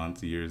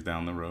 months, years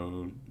down the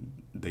road,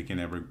 they can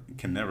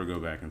never go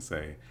back and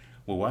say,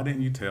 well, why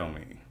didn't you tell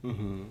me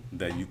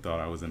that you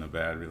thought I was in a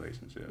bad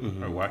relationship?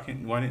 Or why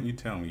didn't you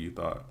tell me you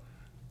thought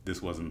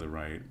this wasn't the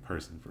right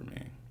person for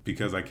me?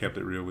 Because I kept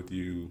it real with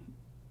you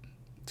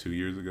 2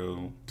 years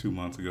ago, 2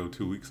 months ago,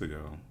 2 weeks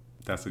ago.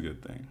 That's a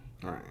good thing.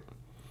 Right.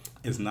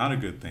 It's not a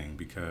good thing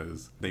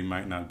because they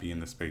might not be in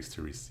the space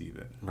to receive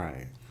it.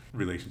 Right.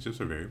 Relationships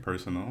are very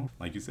personal.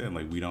 Like you said,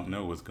 like, we don't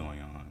know what's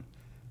going on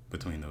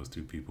between those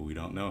two people. We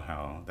don't know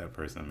how that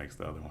person makes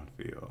the other one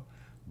feel.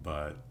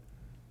 But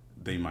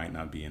they might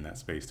not be in that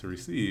space to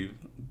receive,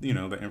 the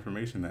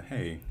information that,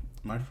 hey,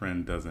 my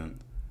friend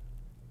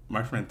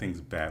thinks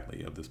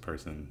badly of this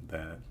person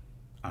that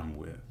I'm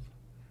with.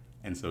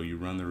 And so you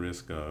run the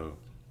risk of,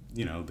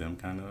 them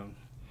kind of...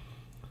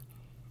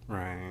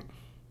 Right.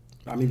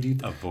 I mean,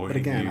 but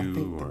again, I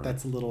think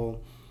that's a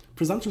little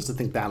presumptuous to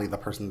think badly of the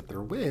person that they're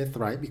with,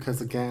 right?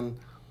 Because again,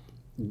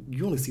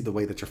 you only see the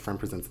way that your friend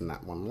presents in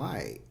that one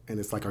light, and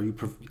it's like,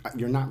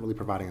 you're not really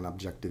providing an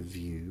objective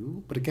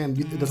view. But again,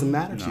 it doesn't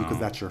matter to you because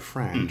that's your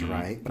friend,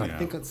 right? But I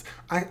think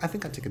I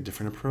think I take a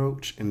different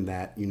approach in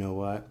that, you know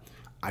what,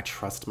 I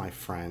trust my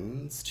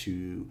friends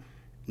to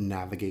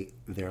navigate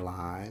their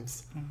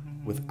lives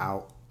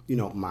without,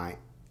 my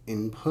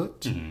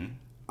input.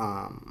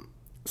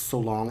 so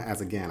long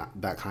as, again,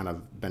 that kind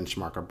of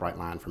benchmark or bright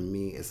line for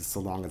me is so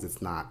long as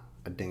it's not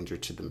a danger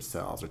to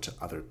themselves or to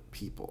other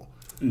people.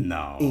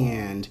 No.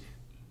 And,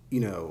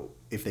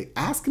 if they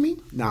ask me,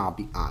 now I'll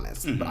be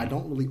honest. Mm-hmm. But I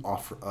don't really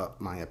offer up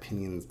my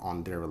opinions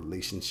on their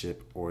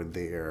relationship or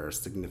their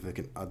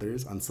significant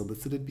others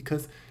unsolicited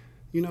because,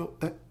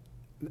 that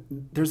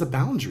there's a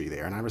boundary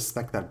there. And I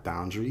respect that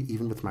boundary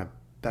even with my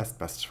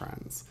best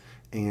friends.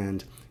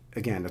 And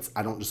again,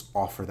 I don't just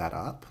offer that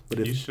up.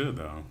 But you should,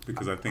 though,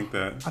 because I think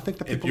that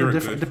people are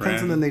different. It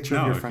depends on the nature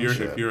of your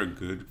friendship. If you're a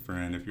good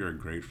friend, if you're a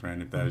great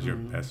friend, if that is your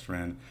best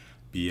friend,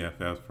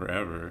 BFF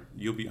forever,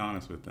 you'll be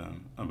honest with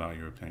them about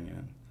your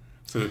opinion.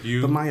 So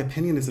but my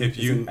opinion is if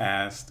you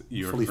asked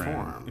your friend,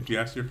 formed. If you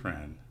asked your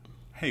friend,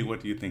 hey, what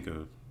do you think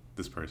of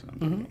this person I'm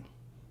dating?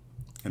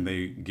 And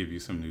they give you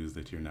some news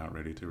that you're not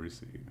ready to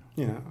receive.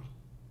 Yeah.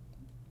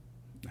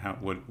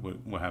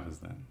 What happens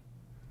then?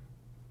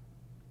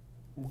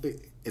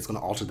 It's going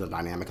to alter the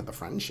dynamic of the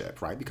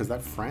friendship, right? Because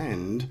that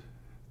friend,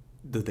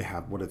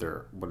 what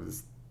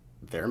is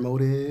their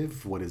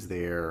motive? What is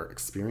their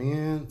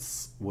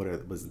experience?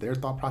 Was their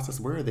thought process?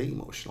 Where are they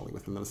emotionally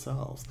within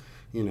themselves?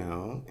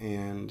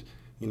 And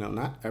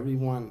not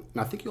everyone.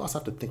 And I think you also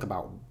have to think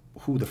about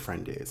who the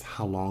friend is,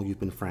 how long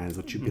you've been friends,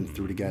 what you've been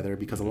through together.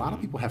 Because a lot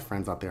of people have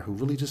friends out there who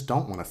really just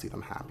don't want to see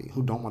them happy,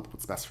 who don't want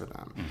what's best for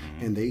them,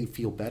 and they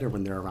feel better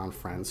when they're around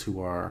friends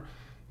who are,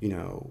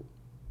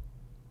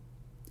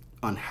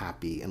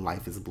 unhappy and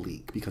life is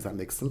bleak because that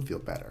makes them feel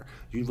better.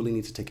 You really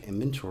need to take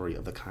inventory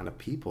of the kind of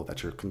people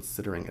that you're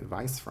considering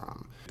advice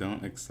from.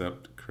 Don't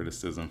accept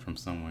criticism from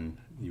someone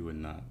you would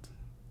not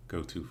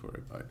go to for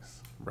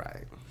advice.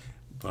 Right.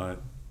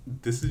 But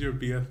this is your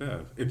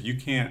BFF. If you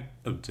can't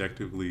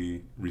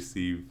objectively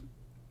receive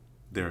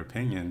their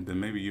opinion,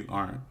 then maybe you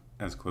aren't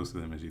as close to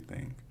them as you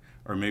think.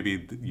 Or maybe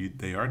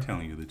they are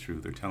telling you the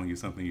truth. They're telling you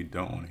something you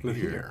don't want to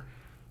hear.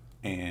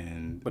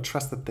 But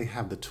trust that they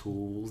have the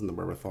tools and the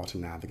wherewithal to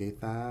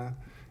navigate that,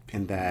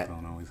 and that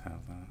don't always have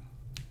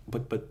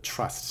that. But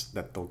trust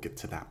that they'll get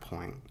to that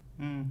point.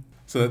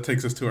 So that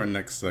takes us to our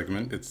next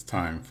segment. It's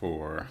time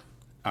for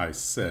I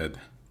Said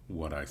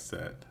What I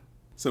Said.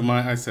 So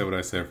my I Said What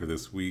I Said for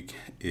this week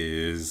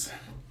is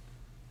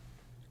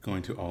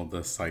going to all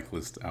the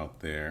cyclists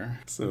out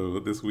there. So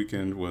this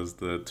weekend was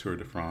the Tour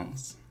de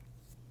France,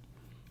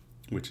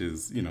 which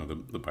is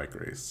the bike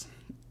race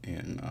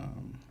in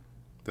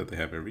that they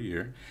have every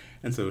year.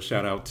 And so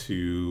shout out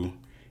to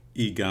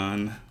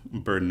Egan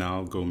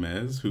Bernal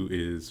Gomez, who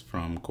is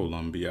from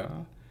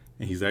Colombia.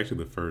 And he's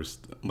actually the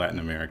first Latin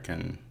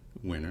American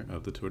winner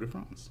of the Tour de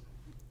France.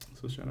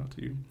 So shout out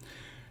to you.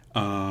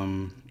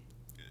 But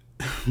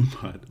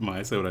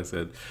I said what I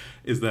said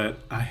is that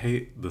I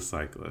hate the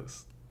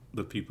cyclists,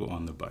 the people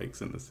on the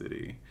bikes in the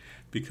city,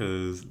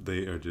 because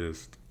they are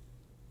just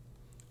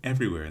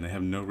everywhere and they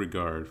have no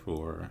regard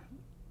for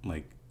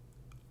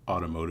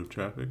automotive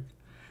traffic.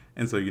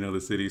 And so, the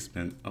city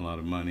spent a lot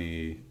of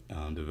money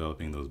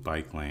developing those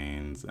bike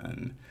lanes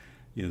and,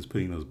 just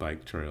putting those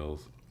bike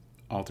trails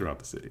all throughout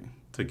the city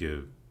to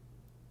give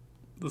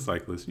the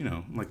cyclists,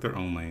 their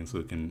own lane so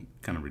it can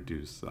kind of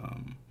reduce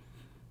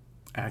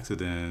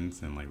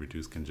accidents and,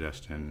 reduce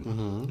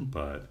congestion.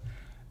 But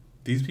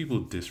these people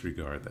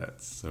disregard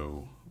that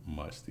so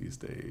much these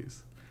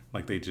days.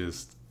 They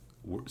just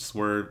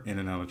swerve in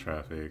and out of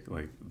traffic.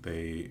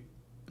 They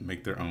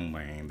make their own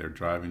lane. They're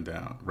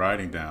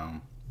riding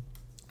down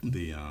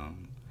the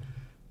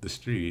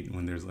street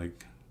when there's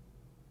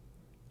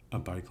a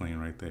bike lane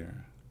right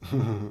there.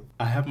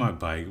 I have my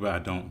bike, but I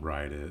don't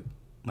ride it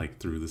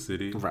through the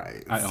city.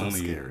 Right. It's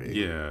scary.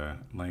 Yeah.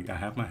 I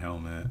have my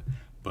helmet,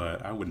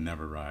 but I would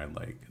never ride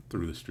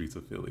through the streets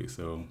of Philly.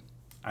 So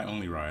I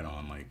only ride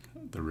on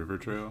the river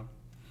trail.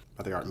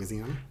 By the art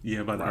museum?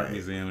 Yeah, by the art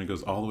museum. It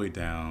goes all the way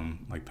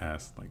down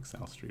past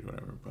South Street or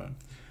whatever. But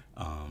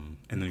and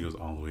then it goes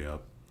all the way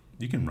up.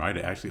 You can ride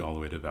it actually all the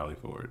way to Valley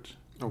Forge.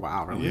 Oh,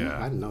 wow, really? Yeah.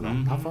 I didn't know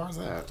that. How far is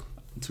that?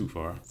 Too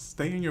far.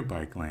 Stay in your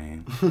bike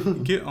lane.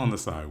 Get on the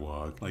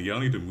sidewalk.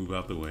 Y'all need to move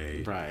out the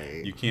way.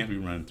 Right. You can't be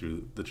running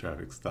through the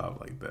traffic stop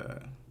like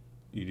that.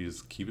 You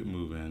just keep it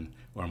moving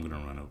or I'm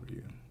going to run over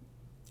you.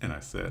 And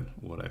I said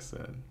what I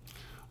said.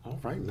 All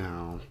right,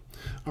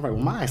 well,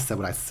 my I Said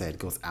What I Said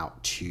goes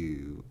out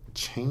to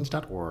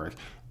Change.org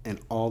and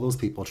all those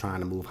people trying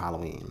to move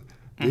Halloween.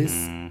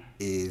 This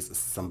is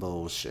some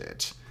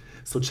bullshit.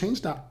 So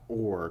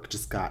Change.org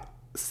just got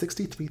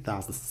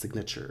 63,000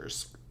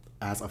 signatures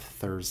as of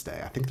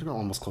Thursday. I think they're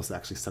almost close to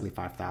actually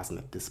 75,000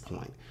 at this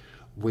point,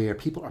 where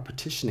people are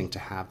petitioning to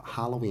have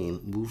Halloween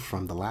move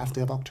from the last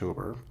day of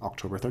October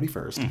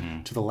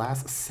 31st, to the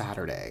last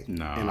Saturday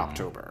in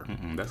October.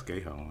 That's gay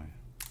Halloween.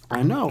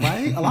 I know,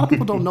 right? A lot of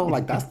people don't know,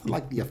 that's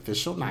the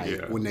official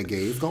night when the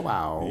gays go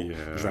out,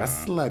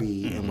 dress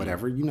slutty, and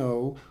whatever,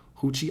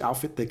 hoochie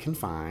outfit they can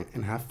find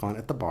and have fun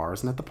at the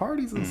bars and at the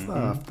parties and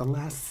stuff the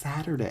last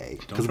Saturday.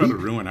 Don't try to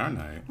ruin our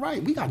night.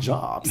 Right. We got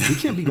jobs. We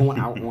can't be going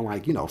out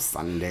on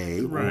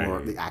Sunday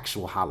or the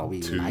actual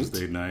Halloween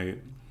Tuesday night.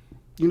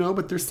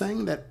 But they're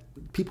saying that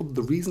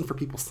the reason for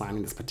people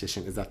signing this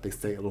petition is that they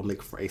say it will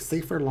make for a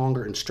safer,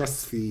 longer, and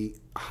stress-free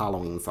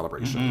Halloween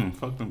celebration.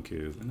 Fuck them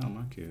kids. They're not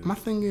my kids. My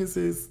thing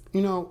is,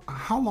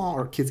 how long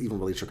are kids even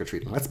really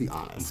trick-or-treating? Let's be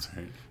honest.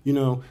 Right.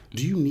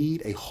 Do you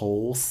need a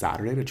whole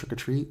Saturday to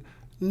trick-or-treat?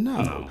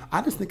 No.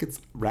 I just think it's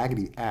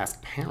raggedy-ass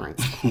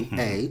parents who,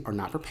 A, are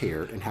not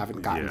prepared and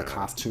haven't gotten the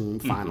costume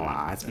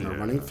finalized and are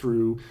running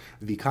through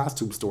the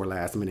costume store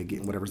last minute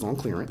getting whatever's on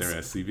clearance. They're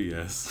at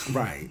CVS.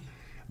 Right.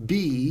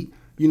 B,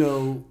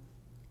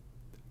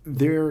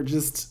 they're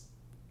just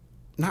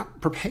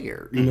not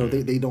prepared.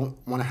 They don't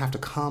want to have to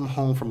come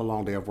home from a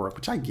long day of work,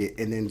 which I get,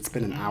 and then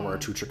spend an hour or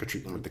two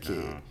trick-or-treating with the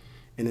kid.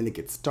 And then it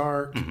gets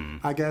dark,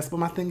 I guess. But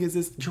my thing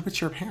is you're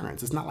with your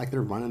parents. It's not like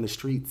they're running the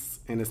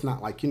streets, and it's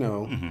not like,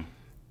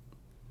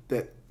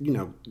 that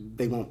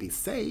they won't be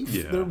safe.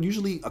 They're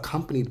usually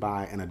accompanied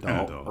by an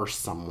adult or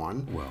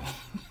someone. Well,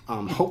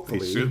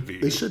 hopefully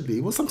they should be.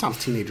 Well, sometimes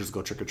teenagers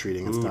go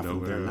trick-or-treating and stuff,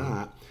 and they're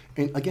not.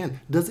 And again,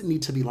 does it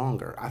need to be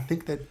longer? I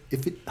think that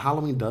if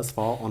Halloween does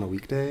fall on a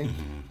weekday,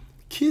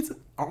 kids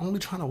are only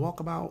trying to walk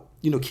about.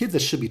 Kids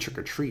that should be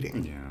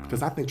trick-or-treating.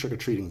 Because I think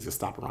trick-or-treating just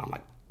stop around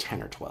like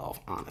 10 or 12.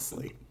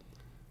 Honestly,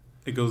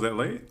 it goes that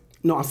late.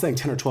 No, I'm saying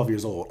 10 or 12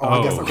 years old.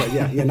 I guess, okay,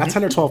 yeah, not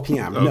 10 or 12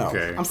 p.m.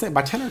 Okay. No, I'm saying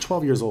by 10 or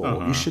 12 years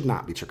old, you should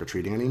not be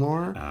trick-or-treating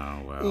anymore. Oh,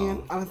 well.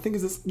 And the thing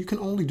is, you can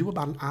only do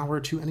about an hour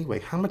or two anyway.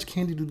 How much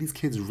candy do these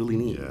kids really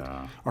need?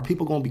 Yeah. Are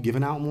people going to be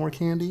giving out more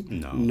candy?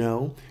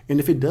 No. And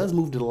if it does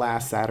move to the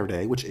last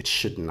Saturday, which it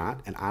should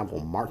not, and I will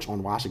march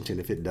on Washington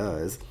if it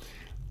does,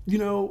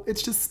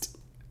 it's just...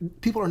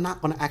 people are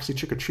not going to actually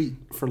trick-or-treat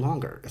for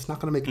longer. It's not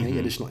going to make any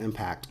additional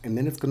impact. And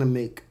then it's going to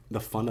make the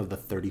fun of the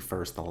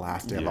 31st, the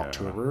last day of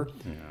October,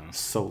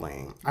 so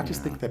lame. I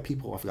just think that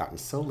people have gotten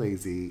so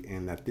lazy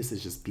and that this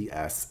is just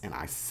BS, and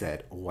I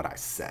said what I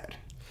said.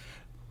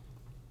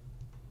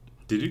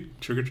 Did you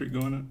trick-or-treat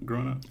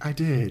growing up? I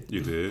did.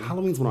 You did?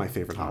 Halloween's one of my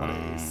favorite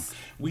holidays.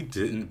 We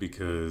didn't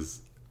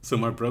because... So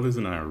my brothers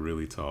and I are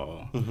really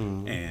tall.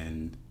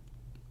 And...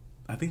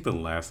 I think the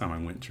last time I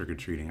went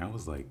trick-or-treating, I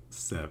was like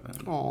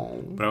 7.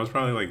 Oh. But I was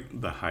probably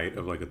like the height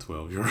of like a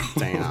 12-year-old.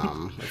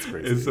 Damn, that's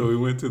crazy. And so we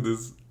went to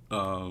this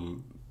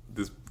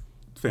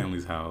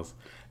family's house,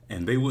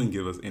 and they wouldn't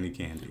give us any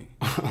candy.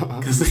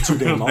 Because it's too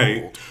damn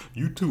old.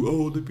 You too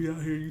old to be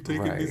out here. You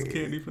taking this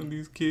candy from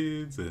these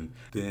kids. And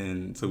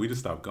then, so we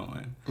just stopped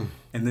going.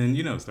 And then,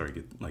 it started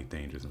to get like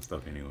dangerous and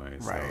stuff anyway.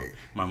 So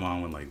my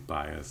mom would like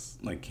buy us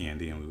like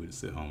candy, and we would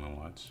just sit home and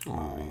watch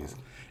movies.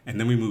 And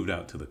then we moved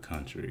out to the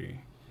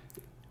country.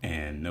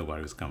 And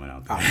nobody was coming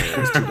out there. It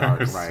was too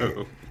dark, right?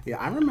 So. Yeah,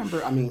 I remember,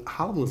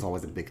 Halloween was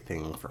always a big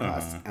thing for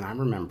us. And I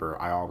remember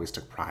I always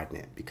took pride in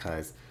it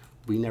because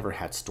we never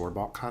had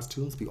store-bought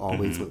costumes. We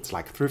always went to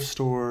like thrift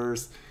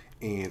stores.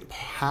 And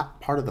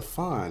part of the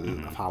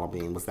fun of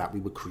Halloween was that we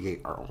would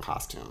create our own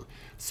costume.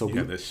 So you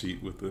had that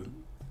sheet with the...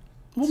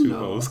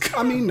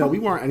 no, we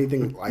weren't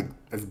anything like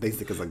as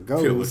basic as a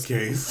ghost.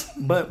 Case.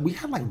 But we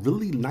had like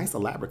really nice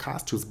elaborate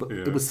costumes. But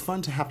it was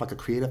fun to have like a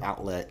creative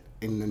outlet.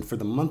 And then for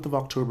the month of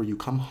October, you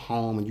come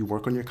home and you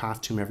work on your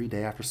costume every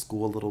day after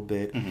school a little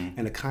bit.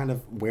 And to kind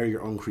of wear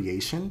your own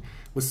creation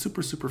was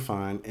super, super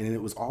fun. And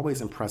it was always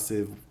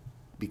impressive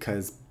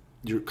because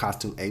your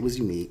costume, A, was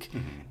unique.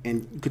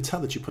 And you could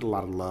tell that you put a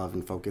lot of love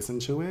and focus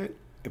into it.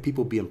 And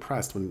people would be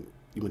impressed when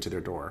you went to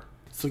their door.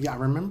 So yeah, I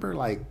remember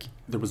like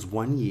there was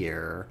one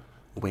year...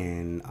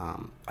 when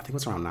I think it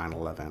was around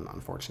 9/11,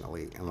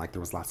 unfortunately, and like there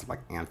was lots of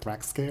like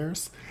anthrax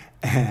scares,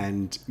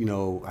 and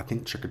I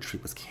think Trick or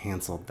Treat was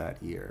canceled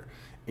that year,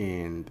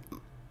 and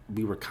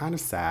we were kind of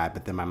sad.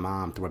 But then my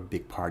mom threw a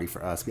big party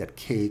for us. We had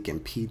cake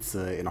and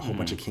pizza and a whole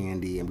bunch of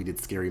candy, and we did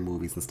scary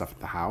movies and stuff at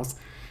the house,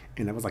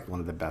 and that was like one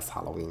of the best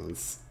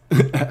Halloweens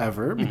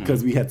ever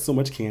because we had so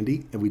much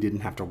candy and we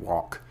didn't have to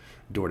walk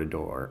door to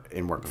door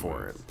and work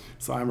for it.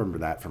 So I remember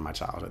that from my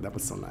childhood. That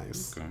was so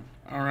nice. Okay.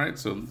 All right.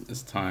 So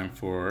it's time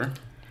for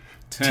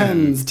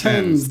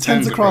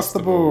tens across the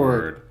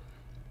board.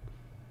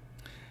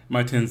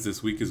 My tens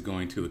this week is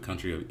going to the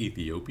country of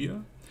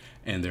Ethiopia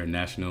and their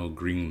National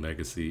Green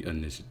Legacy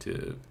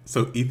Initiative.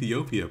 So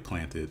Ethiopia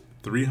planted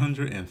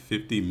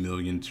 350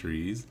 million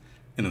trees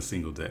in a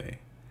single day.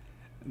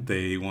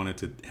 They wanted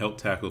to help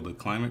tackle the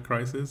climate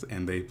crisis,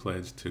 and they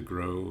pledged to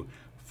grow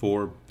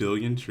 4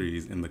 billion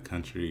trees in the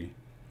country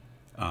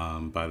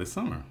by the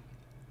summer.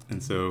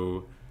 And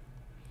so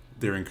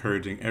they're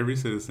encouraging every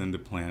citizen to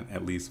plant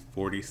at least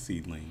 40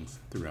 seedlings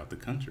throughout the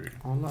country.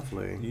 Oh,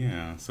 lovely.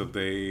 Yeah. So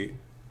they,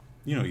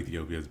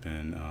 Ethiopia has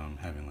been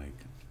having like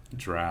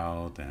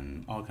drought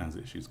and all kinds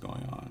of issues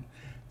going on.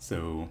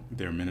 So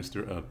their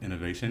Minister of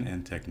Innovation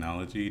and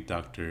Technology,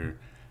 Dr.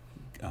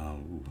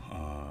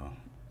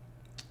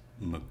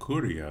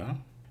 Makuria,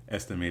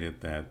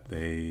 estimated that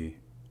they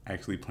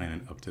actually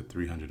planted up to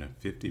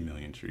 350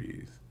 million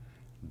trees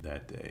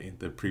that day.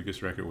 The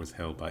previous record was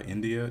held by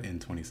India in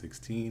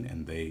 2016,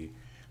 and they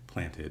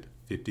planted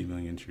 50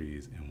 million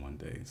trees in one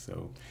day.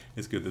 So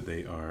it's good that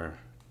they are,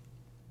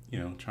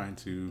 trying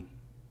to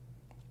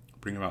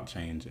bring about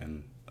change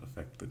and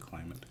affect the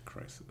climate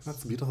crisis.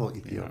 That's beautiful,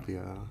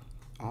 Ethiopia.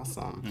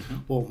 Awesome. Mm-hmm.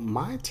 Well,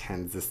 my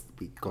 10s this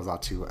week goes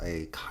out to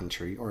a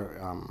country or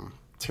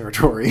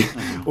territory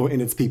or in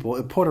its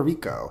people, Puerto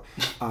Rico.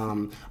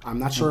 I'm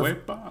not sure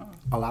if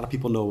a lot of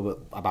people know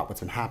about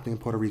what's been happening in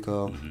Puerto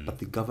Rico, but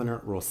the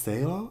governor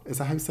Rosselló, is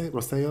that how you say it?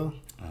 Rosselló?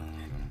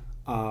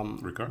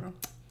 Ricardo?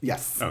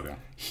 Yes. Okay.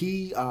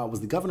 He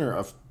was the governor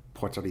of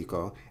Puerto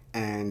Rico,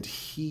 and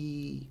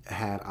he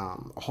had a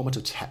whole bunch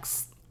of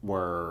texts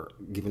were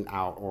given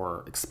out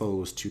or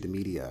exposed to the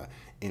media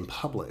and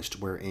published,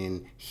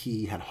 wherein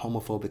he had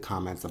homophobic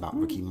comments about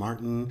Ricky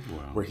Martin,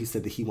 where he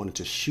said that he wanted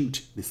to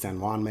shoot the San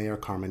Juan mayor,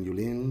 Carmen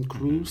Yulín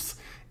Cruz,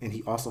 and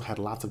he also had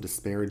lots of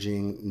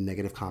disparaging,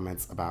 negative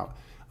comments about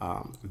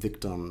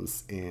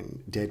victims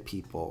and dead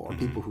people or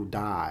people who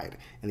died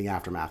in the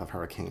aftermath of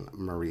Hurricane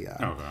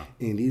Maria.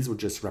 And these were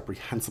just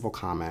reprehensible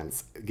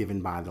comments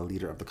given by the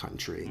leader of the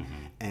country.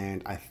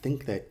 And I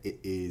think that it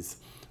is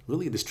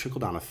really this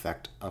trickle-down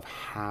effect of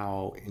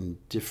how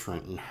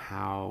indifferent and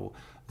how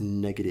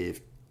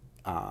negative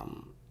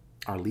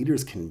our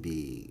leaders can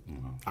be,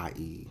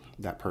 i.e.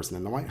 that person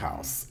in the White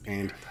House.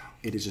 And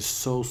it is just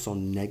so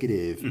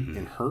negative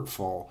and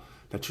hurtful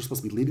that you're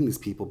supposed to be leading these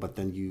people, but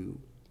then you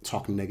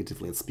talk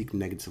negatively and speak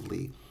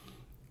negatively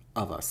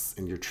of us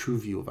and your true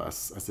view of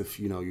us as if,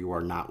 you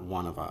are not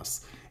one of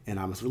us. And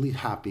I was really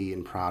happy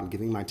and proud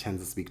giving my 10s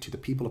this week to the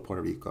people of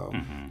Puerto Rico.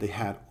 They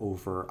had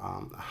over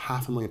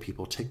 500,000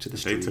 people take to the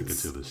streets. They took it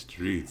to the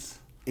streets.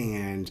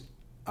 And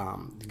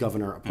the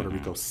governor of Puerto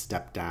Rico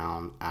stepped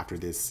down after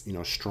this,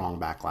 strong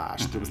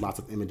backlash. There was lots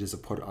of images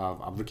of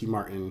Ricky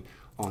Martin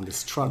on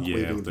this truck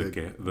waving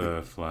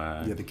the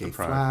flag. Yeah, the gay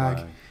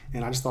flag.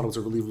 And I just thought it was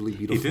a really, really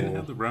beautiful... He didn't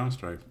have the brown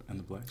stripe and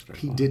the black stripe.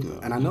 He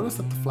didn't. And I noticed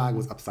that the flag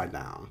was upside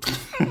down.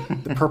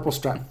 The purple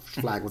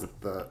flag was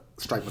at the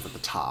stripe was at the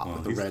top,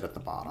 with the red at the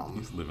bottom.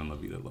 He's living La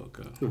Vida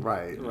Loca.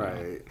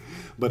 Right.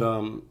 But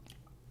I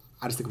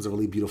just think it was a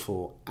really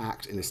beautiful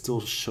act, and it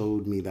still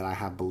showed me that I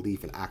have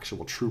belief in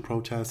actual true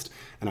protest.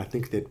 And I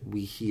think that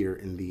we here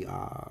in the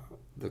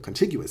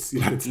contiguous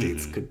United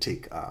States could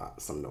take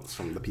some notes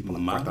from the people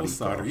in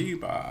Puerto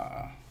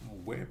Rico.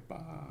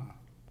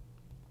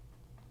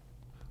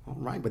 All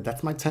right, but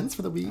that's my 10s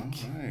for the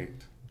week.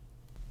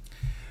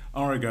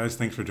 All right, guys,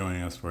 thanks for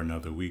joining us for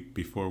another week.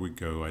 Before we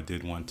go, I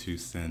did want to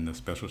send a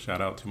special shout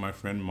out to my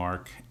friend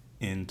Mark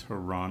in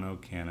Toronto,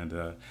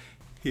 Canada.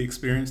 He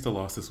experienced a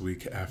loss this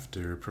week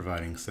after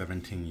providing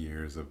 17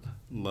 years of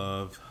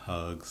love,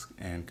 hugs,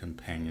 and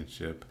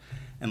companionship,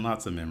 and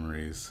lots of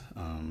memories.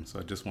 So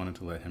I just wanted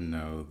to let him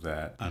know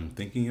that I'm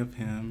thinking of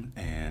him,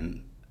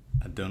 and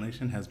a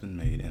donation has been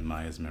made in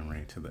Maya's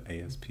memory to the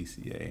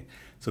ASPCA.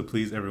 So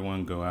please,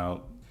 everyone, go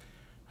out,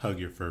 hug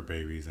your fur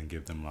babies, and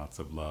give them lots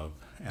of love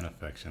and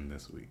affection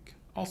this week.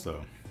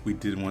 Also, we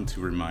did want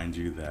to remind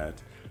you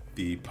that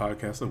the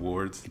Podcast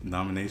Awards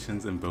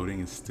nominations and voting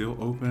is still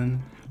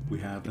open. We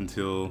have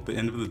until the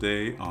end of the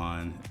day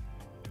on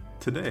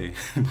today,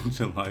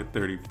 July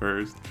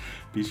 31st.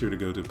 Be sure to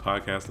go to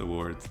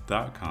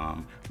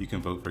podcastawards.com. You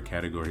can vote for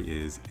category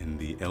is in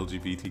the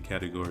LGBT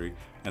category,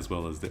 as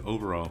well as the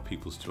overall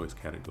People's Choice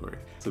category.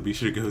 So be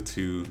sure to go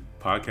to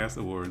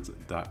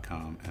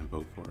podcastawards.com and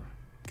vote for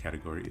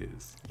category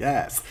is.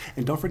 Yes.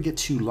 And don't forget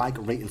to like,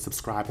 rate, and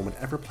subscribe on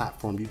whatever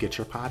platform you get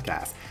your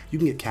podcast. You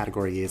can get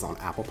category is on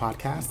Apple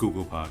Podcasts,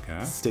 Google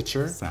Podcasts,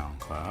 Stitcher,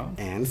 SoundCloud,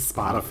 and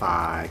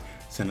Spotify.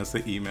 Send us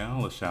an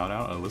email, a shout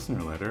out, a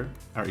listener letter.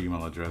 Our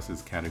email address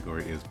is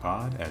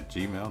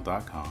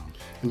categoryispod@gmail.com.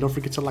 And don't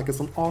forget to like us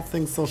on all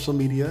things social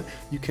media.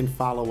 You can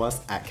follow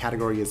us at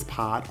Category Is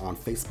Pod on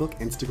Facebook,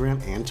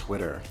 Instagram, and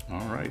Twitter.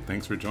 All right.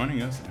 Thanks for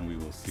joining us, and we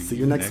will see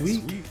you next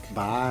week.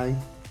 Bye.